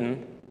of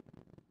Eden,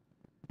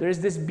 there is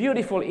this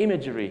beautiful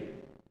imagery.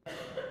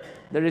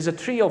 There is a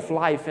tree of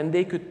life, and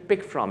they could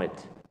pick from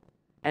it.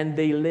 And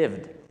they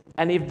lived.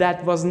 And if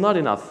that was not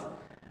enough,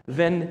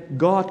 then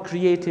God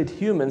created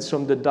humans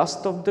from the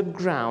dust of the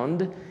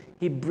ground.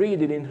 He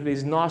breathed into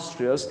his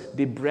nostrils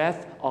the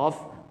breath of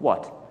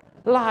what?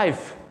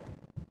 Life.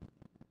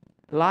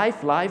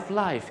 Life, life,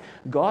 life.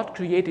 God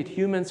created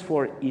humans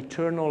for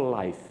eternal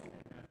life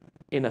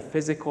in a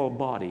physical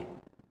body.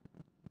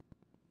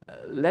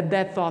 Let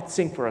that thought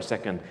sink for a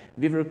second.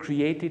 We were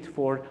created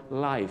for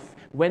life.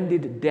 When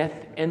did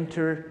death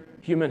enter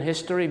human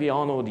history? We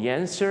all know the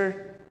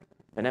answer.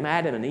 When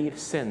Adam and Eve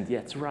sinned,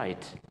 that's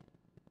right.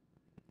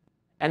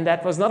 And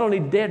that was not only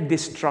their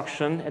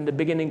destruction and the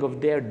beginning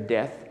of their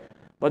death,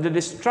 but the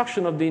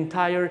destruction of the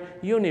entire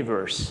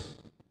universe.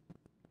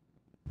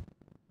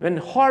 When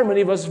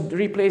harmony was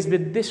replaced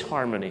with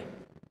disharmony.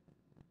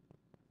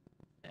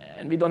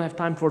 And we don't have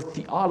time for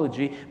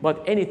theology,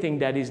 but anything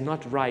that is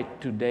not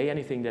right today,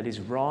 anything that is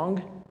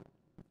wrong,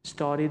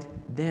 started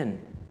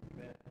then.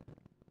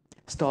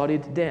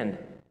 Started then.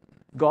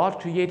 God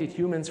created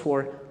humans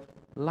for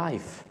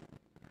life.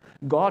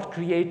 God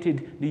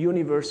created the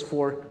universe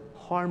for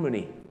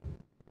harmony.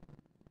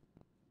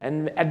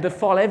 And at the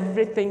fall,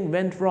 everything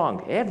went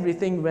wrong.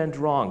 Everything went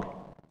wrong.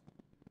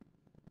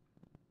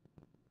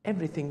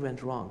 Everything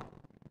went wrong.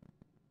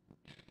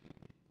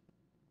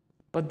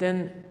 But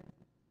then,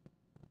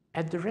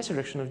 at the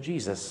resurrection of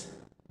Jesus,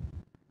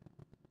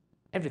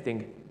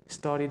 everything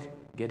started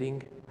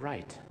getting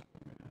right.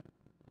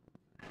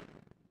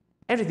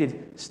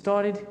 Everything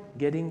started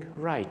getting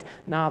right.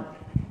 Now,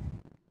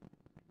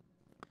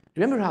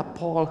 remember how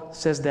Paul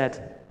says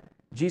that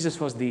Jesus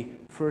was the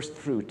first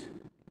fruit?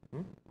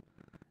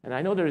 And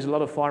I know there is a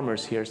lot of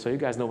farmers here, so you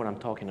guys know what I'm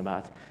talking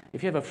about.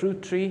 If you have a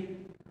fruit tree,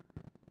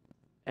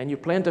 and you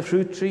plant a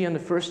fruit tree, and the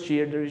first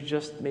year there is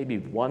just maybe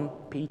one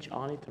peach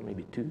on it, or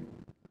maybe two.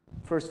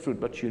 First fruit.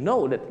 But you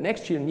know that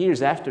next year and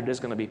years after, there's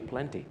going to be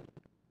plenty.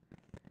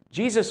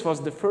 Jesus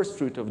was the first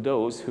fruit of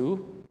those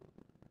who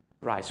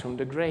rise from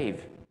the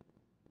grave.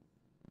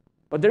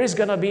 But there is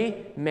going to be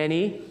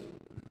many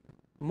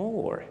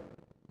more.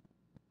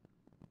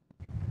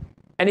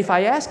 And if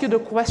I ask you the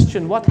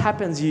question, what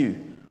happens to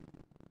you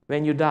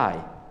when you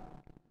die?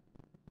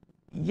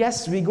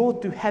 Yes, we go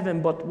to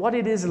heaven, but what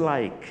it is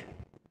like?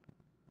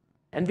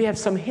 And we have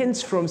some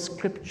hints from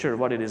Scripture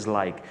what it is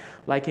like.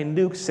 Like in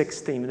Luke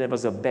 16, there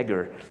was a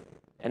beggar,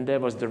 and there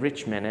was the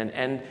rich man.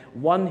 And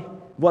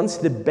once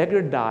the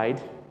beggar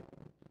died,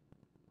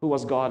 who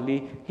was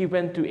godly, he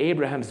went to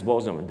Abraham's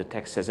bosom, the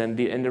text says. And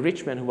the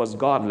rich man who was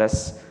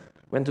godless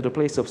went to the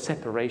place of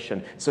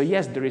separation. So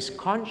yes, there is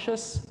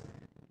conscious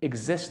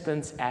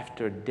existence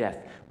after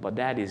death, but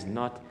that is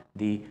not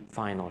the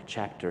final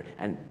chapter.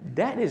 And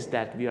that is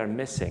that we are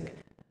missing.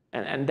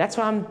 And that's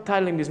why I'm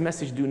titling this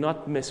message, Do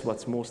Not Miss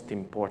What's Most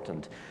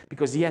Important.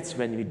 Because yes,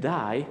 when we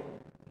die,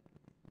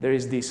 there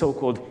is the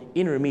so-called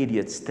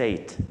intermediate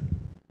state.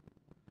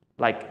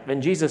 Like when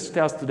Jesus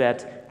tells to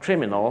that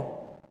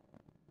criminal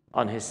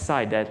on his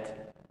side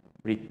that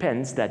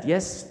repents that,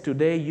 yes,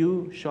 today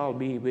you shall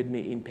be with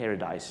me in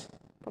paradise.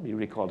 Probably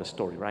recall the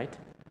story, right?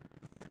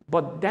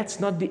 But that's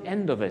not the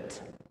end of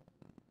it.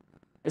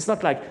 It's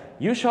not like,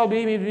 you shall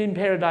be with me in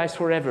paradise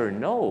forever.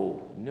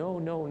 No, no,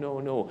 no,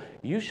 no, no.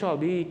 You shall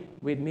be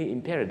with me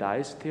in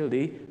paradise till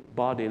the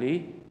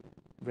bodily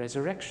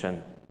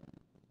resurrection.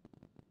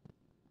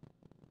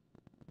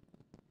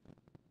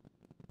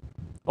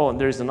 Oh,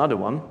 and there's another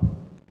one.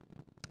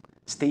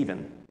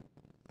 Stephen,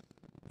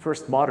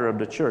 first martyr of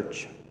the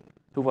church,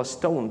 who was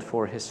stoned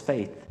for his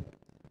faith.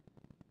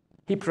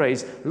 He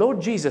prays,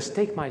 Lord Jesus,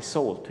 take my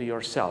soul to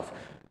yourself.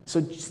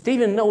 So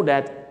Stephen knew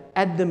that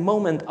at the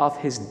moment of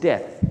his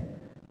death,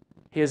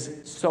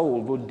 his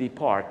soul would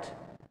depart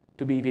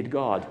to be with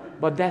God.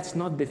 But that's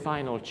not the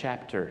final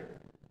chapter.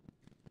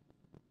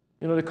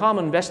 You know, the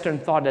common Western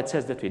thought that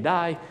says that we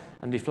die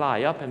and we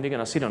fly up and we're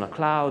going to sit on a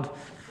cloud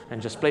and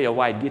just play a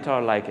white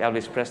guitar like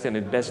Elvis Presley on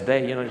his best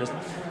day, you know, just...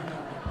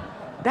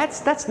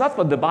 That's not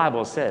what the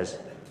Bible says.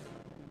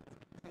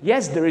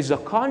 Yes, there is a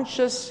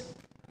conscious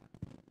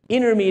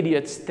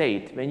intermediate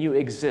state when you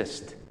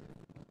exist.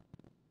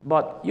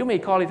 But you may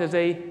call it as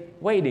a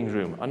waiting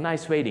room, a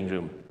nice waiting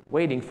room,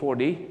 waiting for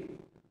the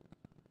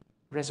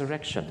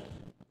resurrection,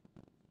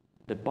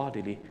 the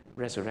bodily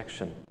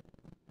resurrection.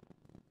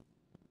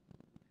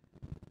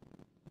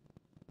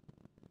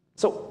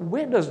 So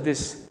where does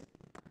this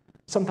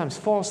sometimes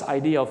false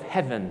idea of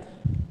heaven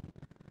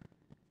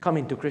come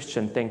into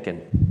Christian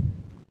thinking?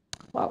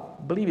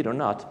 Well, believe it or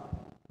not,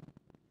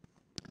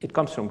 it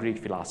comes from Greek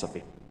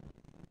philosophy.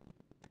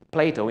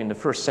 Plato, in the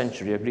first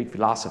century, a Greek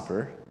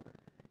philosopher,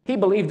 He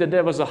believed that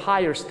there was a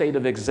higher state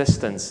of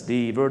existence,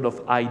 the world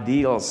of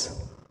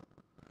ideals.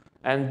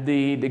 And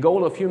the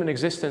goal of human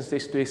existence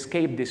is to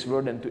escape this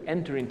world and to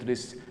enter into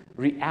this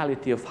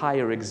reality of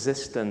higher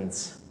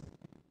existence.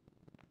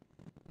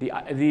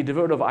 The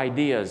world of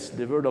ideas,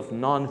 the world of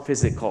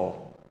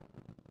non-physical.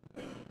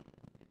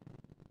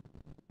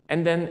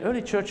 And then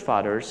early church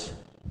fathers,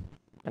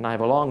 and I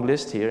have a long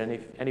list here, and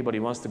if anybody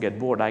wants to get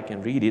bored, I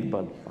can read it,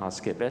 but I'll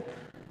skip it.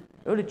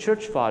 Early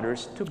church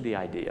fathers took the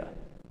idea.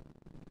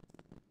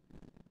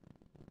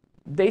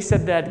 They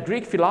said that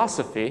Greek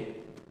philosophy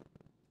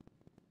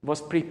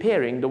was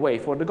preparing the way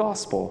for the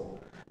gospel.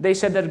 They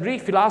said that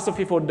Greek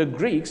philosophy for the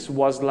Greeks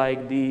was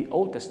like the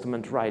Old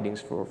Testament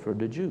writings for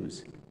the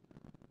Jews.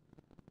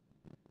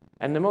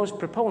 And the most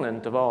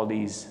proponent of all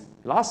these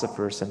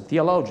philosophers and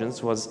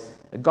theologians was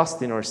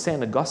Augustine, or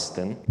St.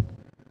 Augustine,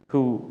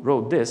 who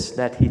wrote this,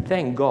 that he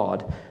thanked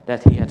God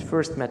that he had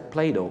first met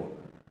Plato.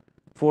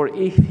 For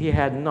if he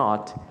had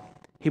not,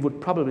 he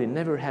would probably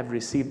never have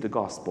received the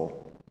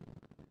gospel.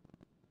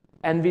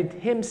 And with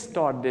him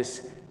start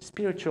this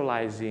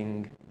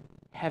spiritualizing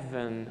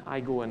heaven,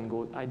 I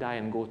die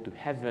and go to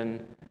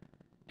heaven.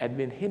 And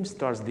with him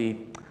starts the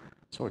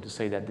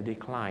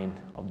decline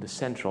of the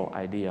central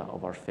idea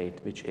of our faith,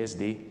 which is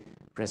the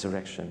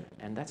resurrection.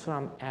 And that's what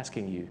I'm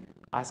asking you,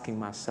 asking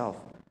myself.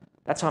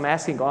 That's what I'm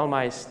asking all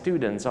my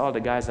students, all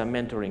the guys I'm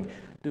mentoring.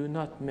 Do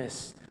not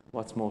miss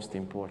what's most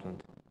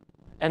important.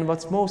 And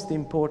what's most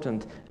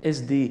important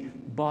is the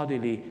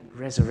bodily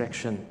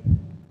resurrection.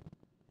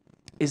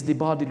 Is the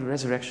bodily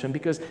resurrection.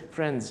 Because,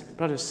 friends,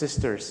 brothers,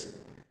 sisters,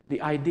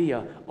 the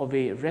idea of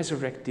a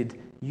resurrected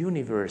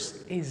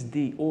universe is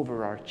the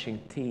overarching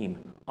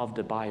theme of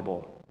the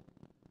Bible.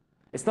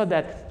 It's not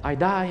that I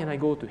die and I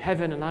go to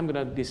heaven and I'm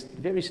going to this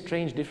very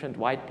strange, different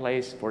white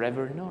place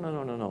forever.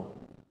 No.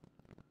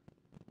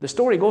 The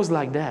story goes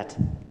like that.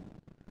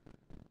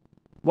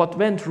 What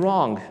went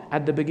wrong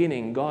at the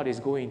beginning, God is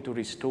going to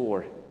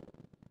restore.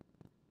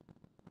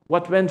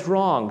 What went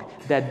wrong,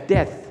 that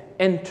death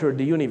entered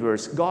the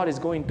universe, God is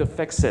going to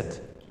fix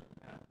it.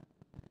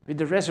 With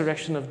the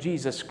resurrection of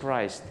Jesus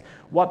Christ.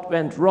 What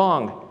went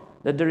wrong,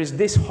 that there is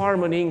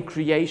disharmony in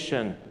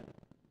creation.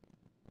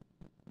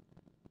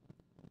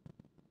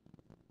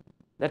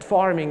 That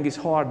farming is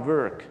hard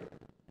work.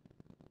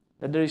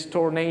 That there is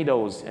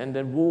tornadoes and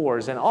then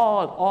wars and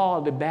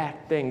all the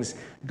bad things.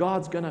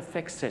 God's going to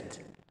fix it.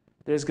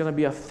 There's going to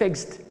be a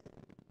fixed,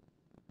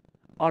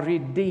 a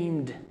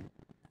redeemed,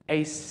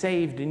 a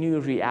saved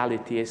new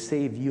reality, a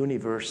saved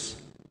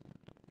universe.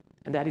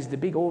 And that is the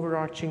big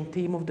overarching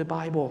theme of the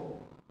Bible.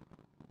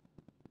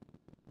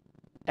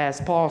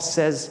 As Paul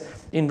says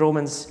in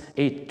Romans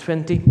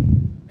 8:20,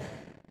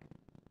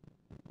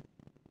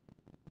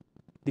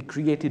 the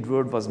created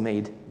world was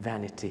made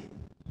vanity.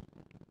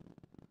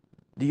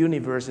 The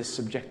universe is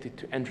subjected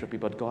to entropy,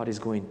 but God is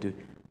going to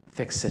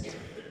fix it.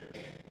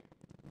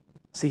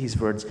 See his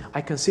words.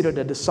 I consider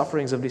that the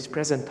sufferings of this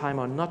present time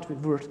are not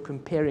worth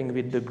comparing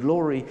with the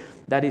glory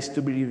that is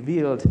to be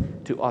revealed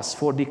to us.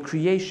 For the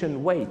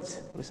creation waits,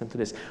 listen to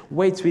this,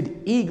 waits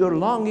with eager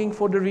longing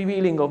for the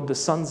revealing of the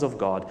sons of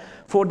God.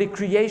 For the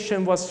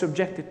creation was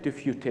subjected to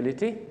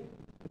futility,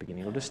 the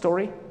beginning of the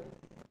story,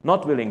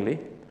 not willingly,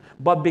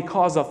 but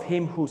because of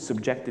him who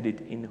subjected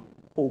it, in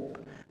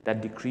hope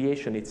that the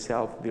creation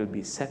itself will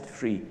be set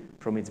free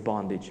from its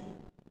bondage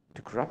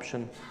to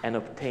corruption and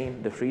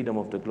obtain the freedom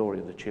of the glory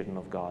of the children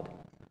of God.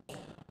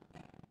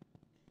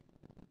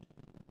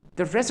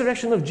 The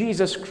resurrection of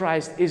Jesus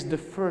Christ is the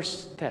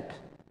first step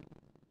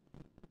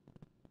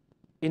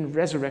in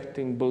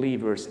resurrecting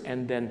believers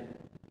and then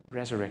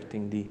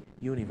resurrecting the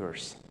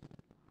universe.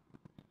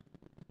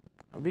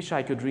 I wish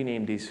I could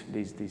rename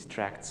these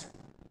tracts.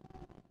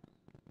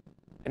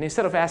 And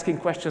instead of asking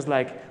questions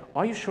like,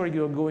 are you sure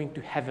you're going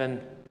to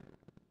heaven?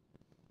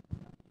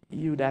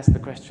 You'd ask the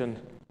question,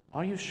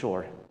 are you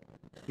sure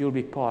you'll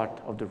be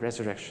part of the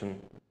resurrection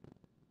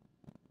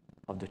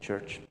of the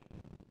church?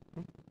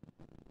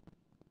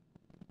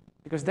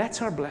 Because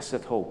that's our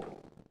blessed hope.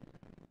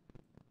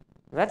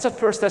 That's what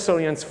 1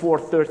 Thessalonians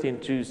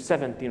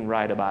 4:13-17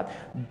 write about.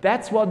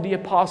 That's what the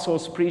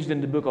apostles preached in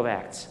the book of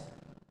Acts.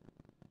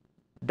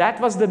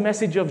 That was the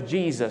message of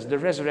Jesus, the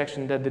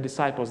resurrection that the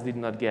disciples did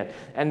not get.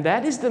 And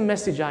that is the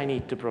message I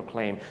need to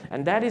proclaim.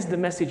 And that is the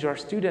message our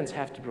students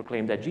have to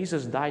proclaim, that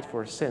Jesus died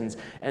for sins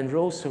and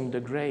rose from the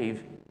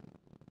grave.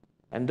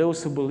 And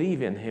those who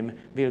believe in him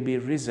will be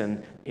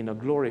risen in a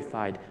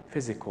glorified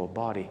physical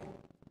body.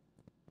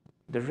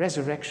 The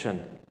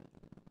resurrection.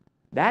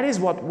 That is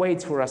what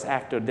waits for us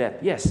after death.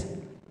 Yes,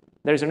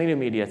 there is an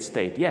intermediate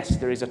state. Yes,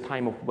 there is a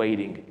time of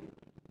waiting.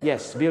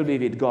 Yes, we'll be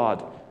with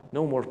God.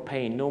 No more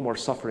pain, no more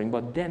suffering.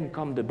 But then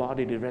come the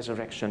bodily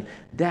resurrection.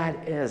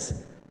 That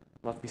is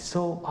what we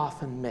so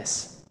often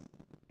miss.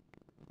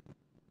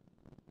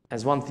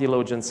 As one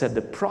theologian said,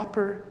 the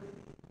proper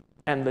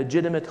and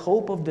legitimate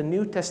hope of the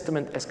New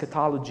Testament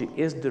eschatology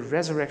is the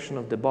resurrection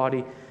of the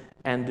body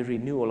and the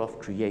renewal of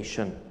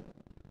creation.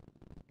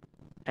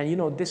 And you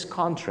know, this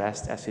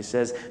contrast, as he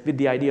says, with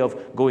the idea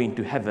of going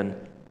to heaven,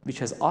 which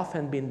has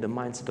often been the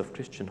mindset of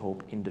Christian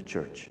hope in the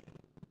church.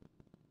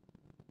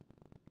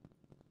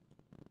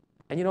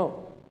 And you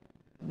know,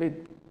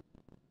 with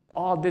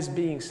all this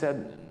being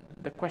said,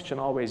 the question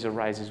always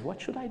arises, what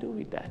should I do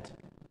with that?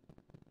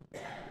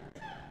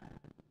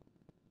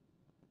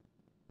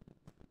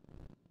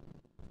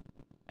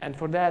 And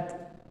for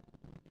that,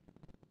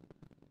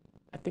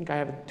 I think I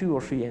have 2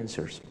 or 3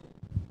 answers.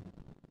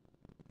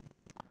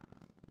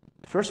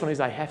 The first one is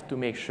I have to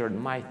make sure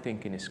my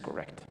thinking is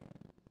correct.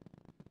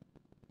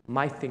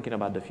 My thinking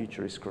about the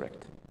future is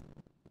correct.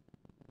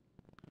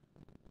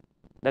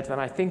 That when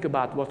I think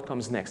about what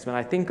comes next, when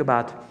I think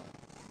about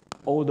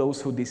all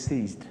those who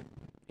deceased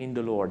in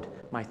the Lord,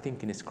 my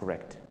thinking is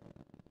correct.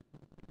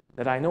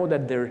 That I know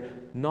that their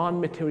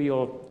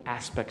non-material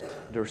aspect,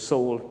 their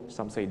soul,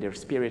 some say their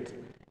spirit,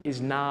 is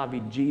now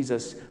with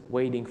Jesus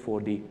waiting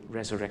for the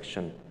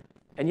resurrection.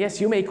 And yes,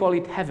 you may call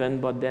it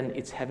heaven, but then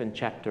it's heaven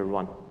chapter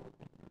 1.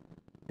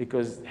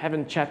 Because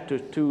heaven chapter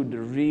 2, the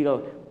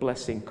real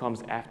blessing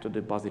comes after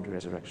the bodily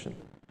resurrection.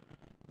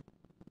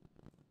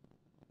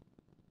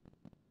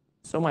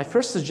 So my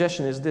first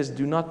suggestion is this: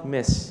 do not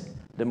miss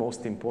the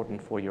most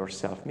important for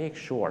yourself. Make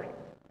sure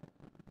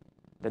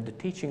that the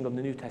teaching of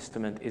the New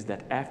Testament is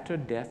that after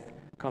death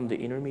comes the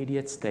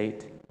intermediate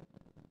state,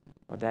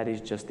 but that is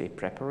just a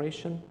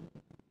preparation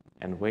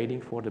and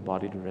waiting for the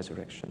bodily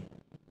resurrection.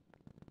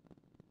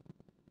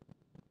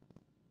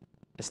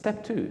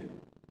 Step 2,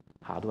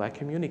 how do I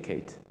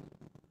communicate?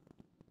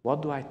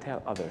 What do I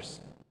tell others?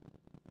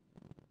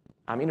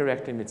 I'm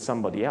interacting with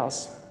somebody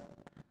else.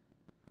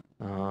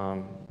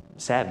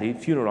 Sadly,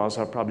 funerals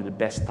are probably the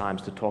best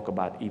times to talk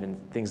about even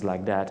things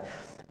like that.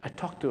 I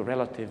talk to a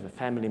relative, a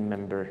family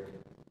member,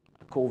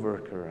 a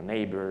co-worker, a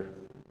neighbor,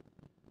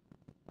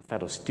 a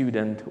fellow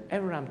student,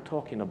 whoever I'm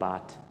talking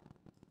about.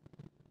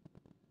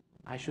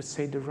 I should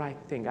say the right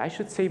thing. I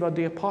should say what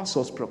the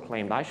apostles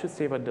proclaimed. I should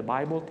say what the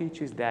Bible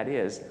teaches, that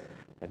is,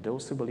 that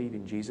those who believe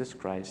in Jesus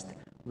Christ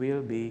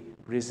will be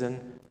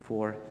risen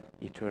for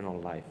eternal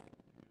life.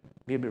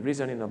 Will be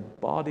risen in a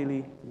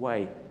bodily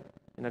way,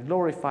 in a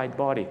glorified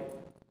body.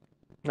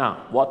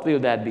 Now, what will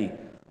that be?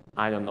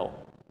 I don't know.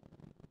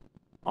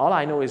 All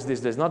I know is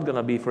this: there's not going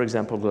to be, for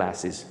example,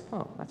 glasses.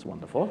 Oh, that's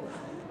wonderful.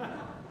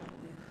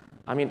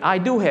 I mean, I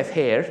do have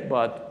hair,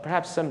 but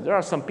perhaps there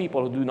are some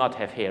people who do not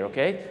have hair,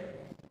 okay?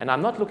 And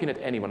I'm not looking at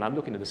anyone, I'm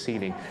looking at the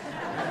ceiling.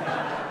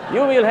 You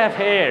will have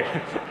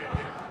hair.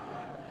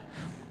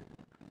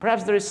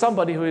 Perhaps there is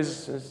somebody who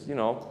is,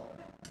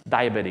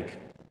 diabetic.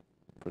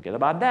 Forget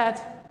about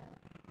that.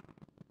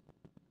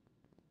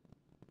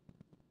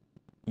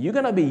 You're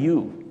going to be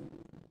you,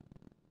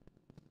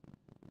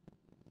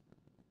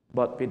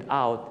 but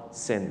without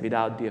sin,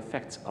 without the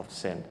effects of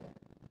sin.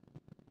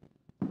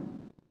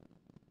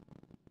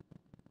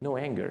 No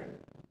anger,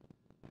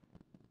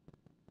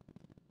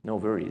 no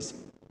worries,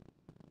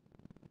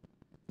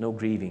 no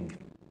grieving,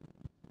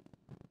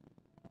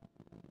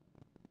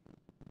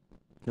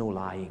 no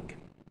lying.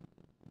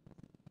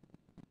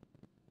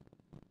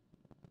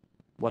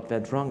 What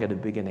went wrong at the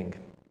beginning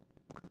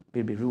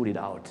will be rooted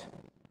out.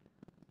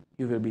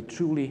 You will be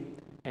truly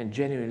and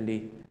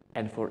genuinely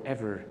and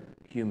forever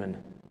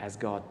human as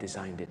God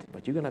designed it.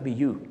 But you're going to be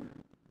you.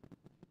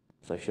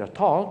 So if you're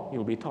tall,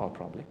 you'll be tall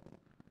probably.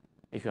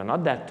 If you're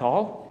not that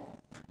tall,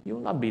 you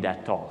will not be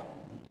that tall.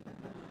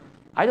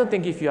 I don't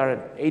think if you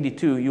are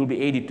 82, you'll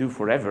be 82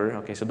 forever.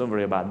 Okay, so don't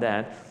worry about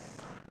that.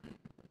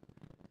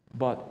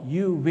 But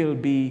you will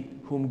be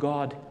whom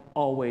God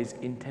always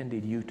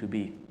intended you to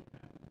be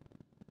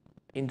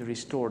in the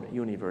restored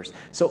universe.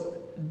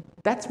 So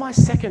that's my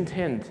second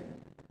hint.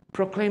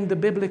 Proclaim the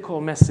biblical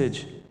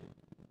message.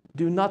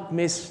 Do not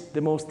miss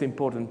the most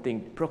important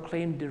thing.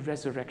 Proclaim the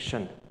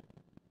resurrection.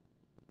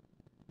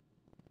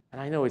 And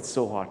I know it's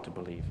so hard to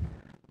believe.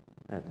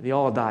 We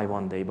all die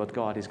one day, but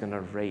God is going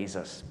to raise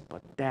us.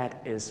 But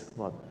that is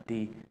what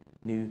the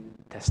New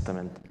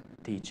Testament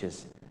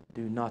teaches.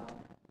 Do not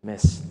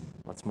miss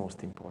what's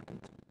most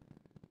important.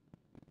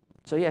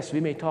 So yes, we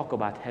may talk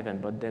about heaven,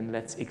 but then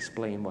let's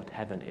explain what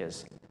heaven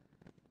is.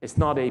 It's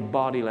not a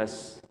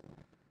bodiless,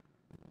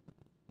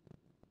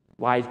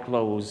 white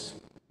clothes,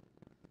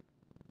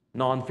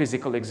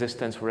 non-physical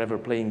existence forever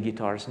playing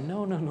guitars.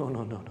 No.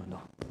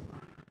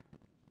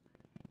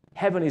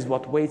 Heaven is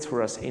what waits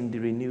for us in the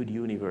renewed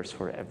universe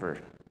forever.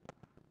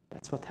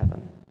 That's what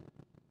heaven.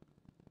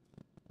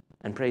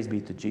 And praise be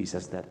to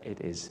Jesus that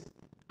it is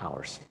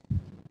ours.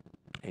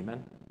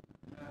 Amen.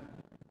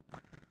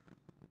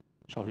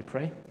 Shall we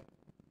pray?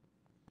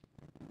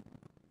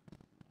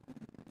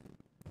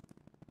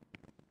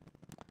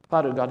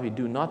 Father God, we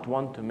do not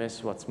want to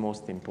miss what's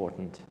most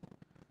important.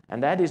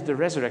 And that is the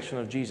resurrection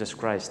of Jesus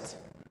Christ.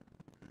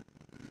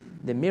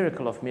 The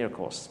miracle of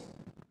miracles.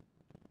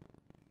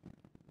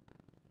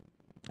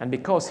 And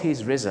because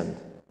He's risen,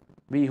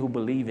 we who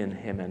believe in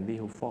Him and we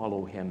who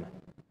follow Him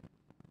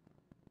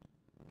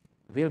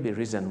will be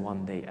risen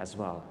one day as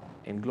well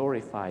in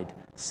glorified,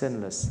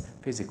 sinless,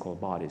 physical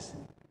bodies.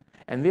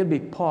 And will be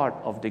part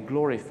of the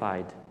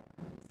glorified,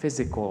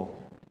 physical,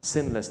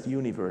 sinless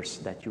universe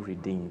that you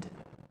redeemed.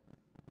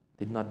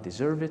 Did not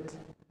deserve it,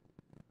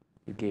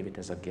 You gave it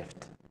as a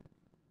gift.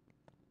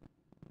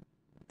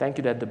 Thank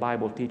you that the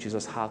Bible teaches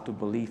us how to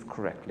believe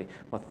correctly.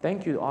 But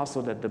thank you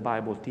also that the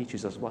Bible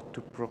teaches us what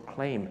to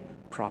proclaim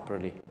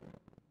properly.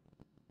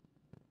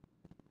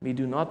 We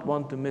do not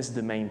want to miss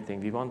the main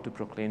thing. We want to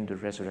proclaim the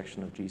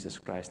resurrection of Jesus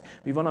Christ.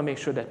 We want to make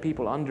sure that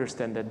people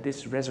understand that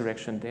this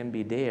resurrection can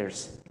be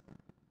theirs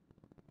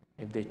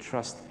if they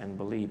trust and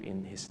believe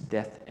in his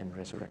death and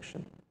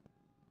resurrection.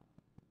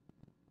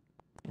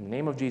 In the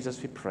name of Jesus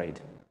we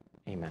prayed.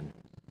 Amen.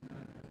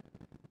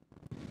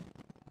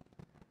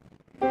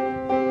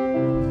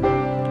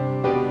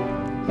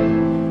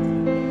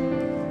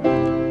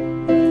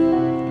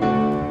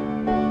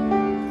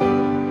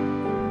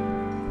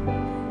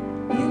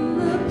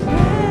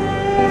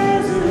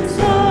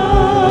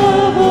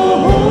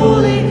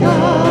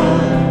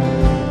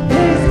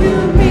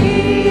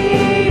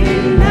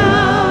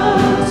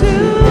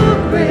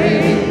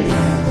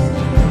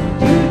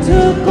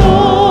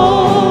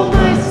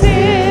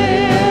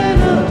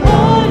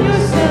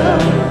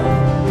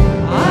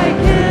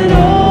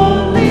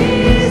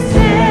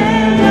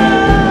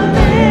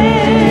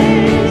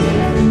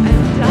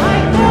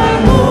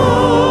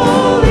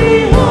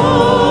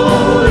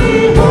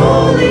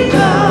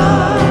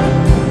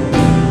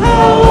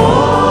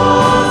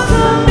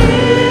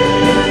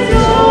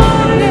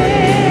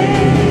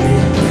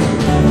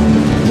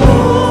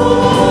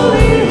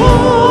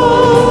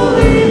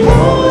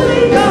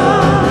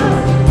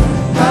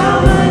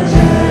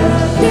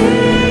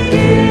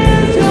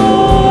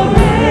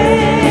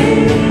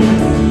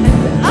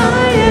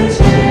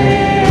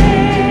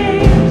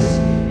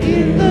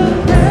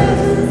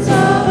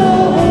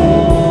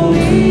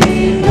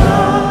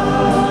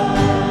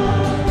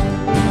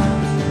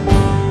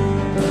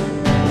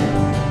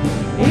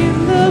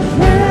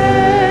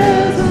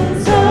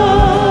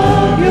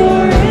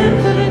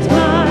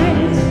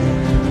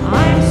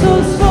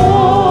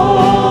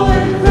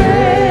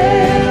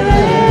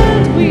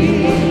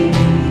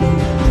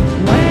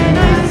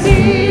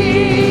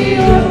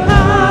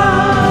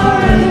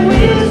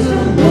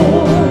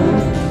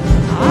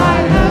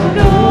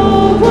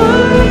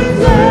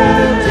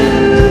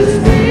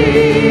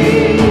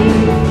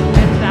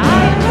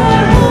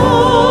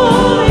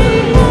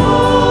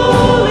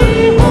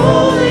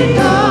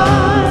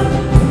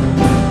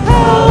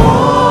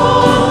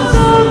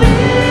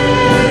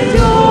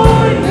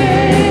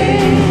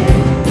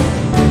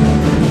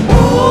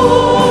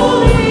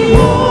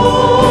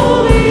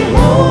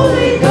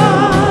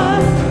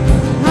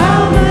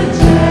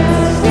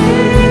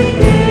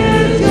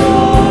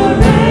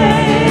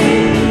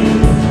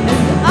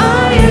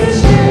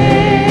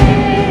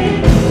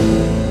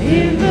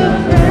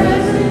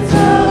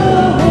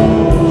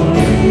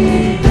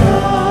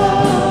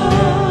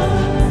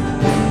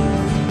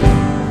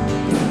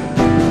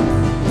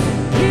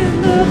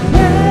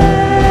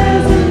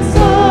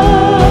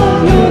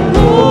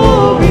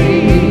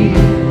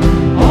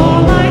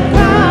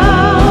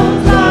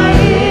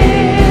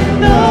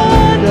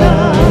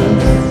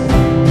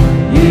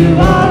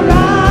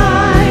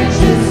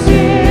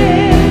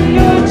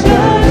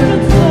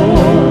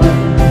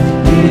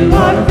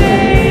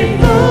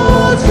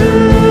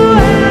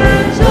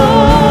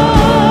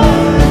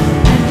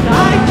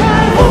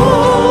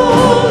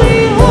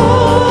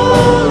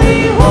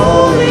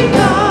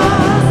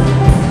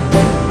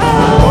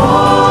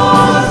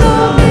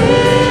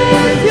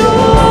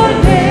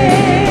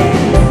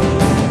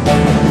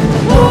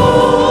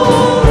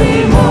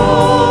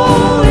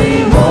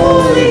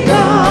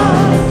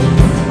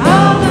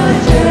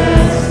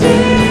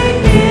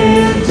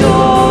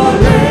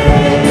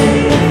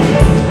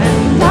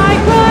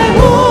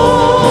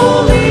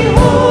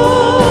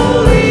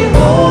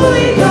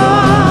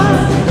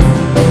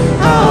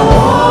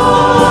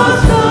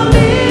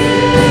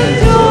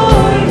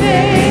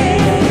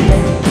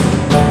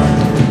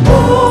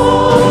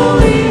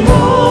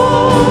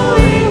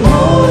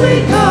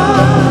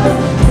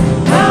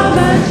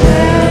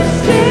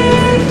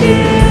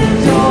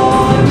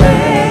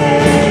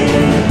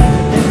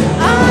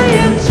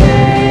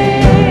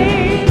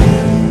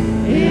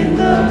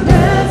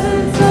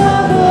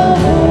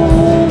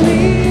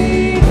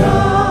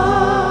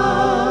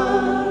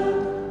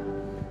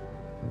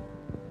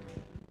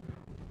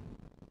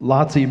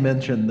 Lotzi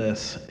mentioned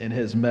this in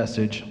his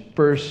message,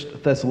 1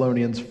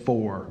 Thessalonians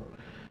 4,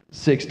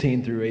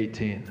 16 through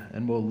 18,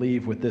 and we'll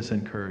leave with this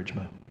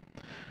encouragement.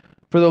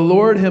 For the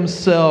Lord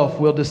himself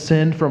will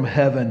descend from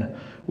heaven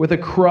with a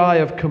cry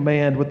of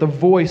command, with the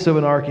voice of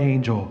an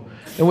archangel,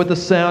 and with the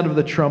sound of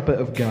the trumpet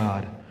of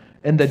God.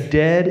 And the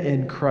dead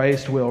in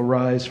Christ will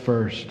rise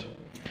first.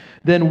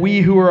 Then we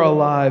who are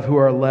alive, who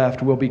are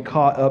left, will be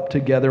caught up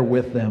together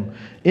with them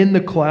in the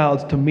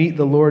clouds to meet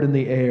the Lord in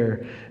the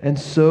air. And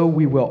so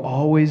we will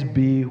always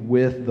be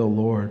with the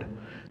Lord.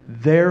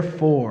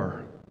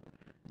 Therefore,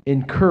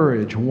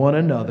 encourage one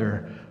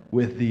another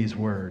with these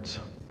words.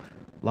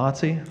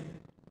 Lotzi,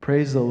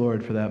 praise the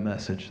Lord for that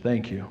message.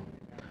 Thank you.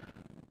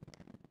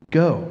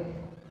 Go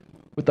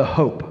with the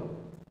hope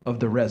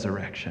of the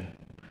resurrection.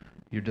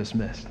 You're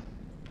dismissed.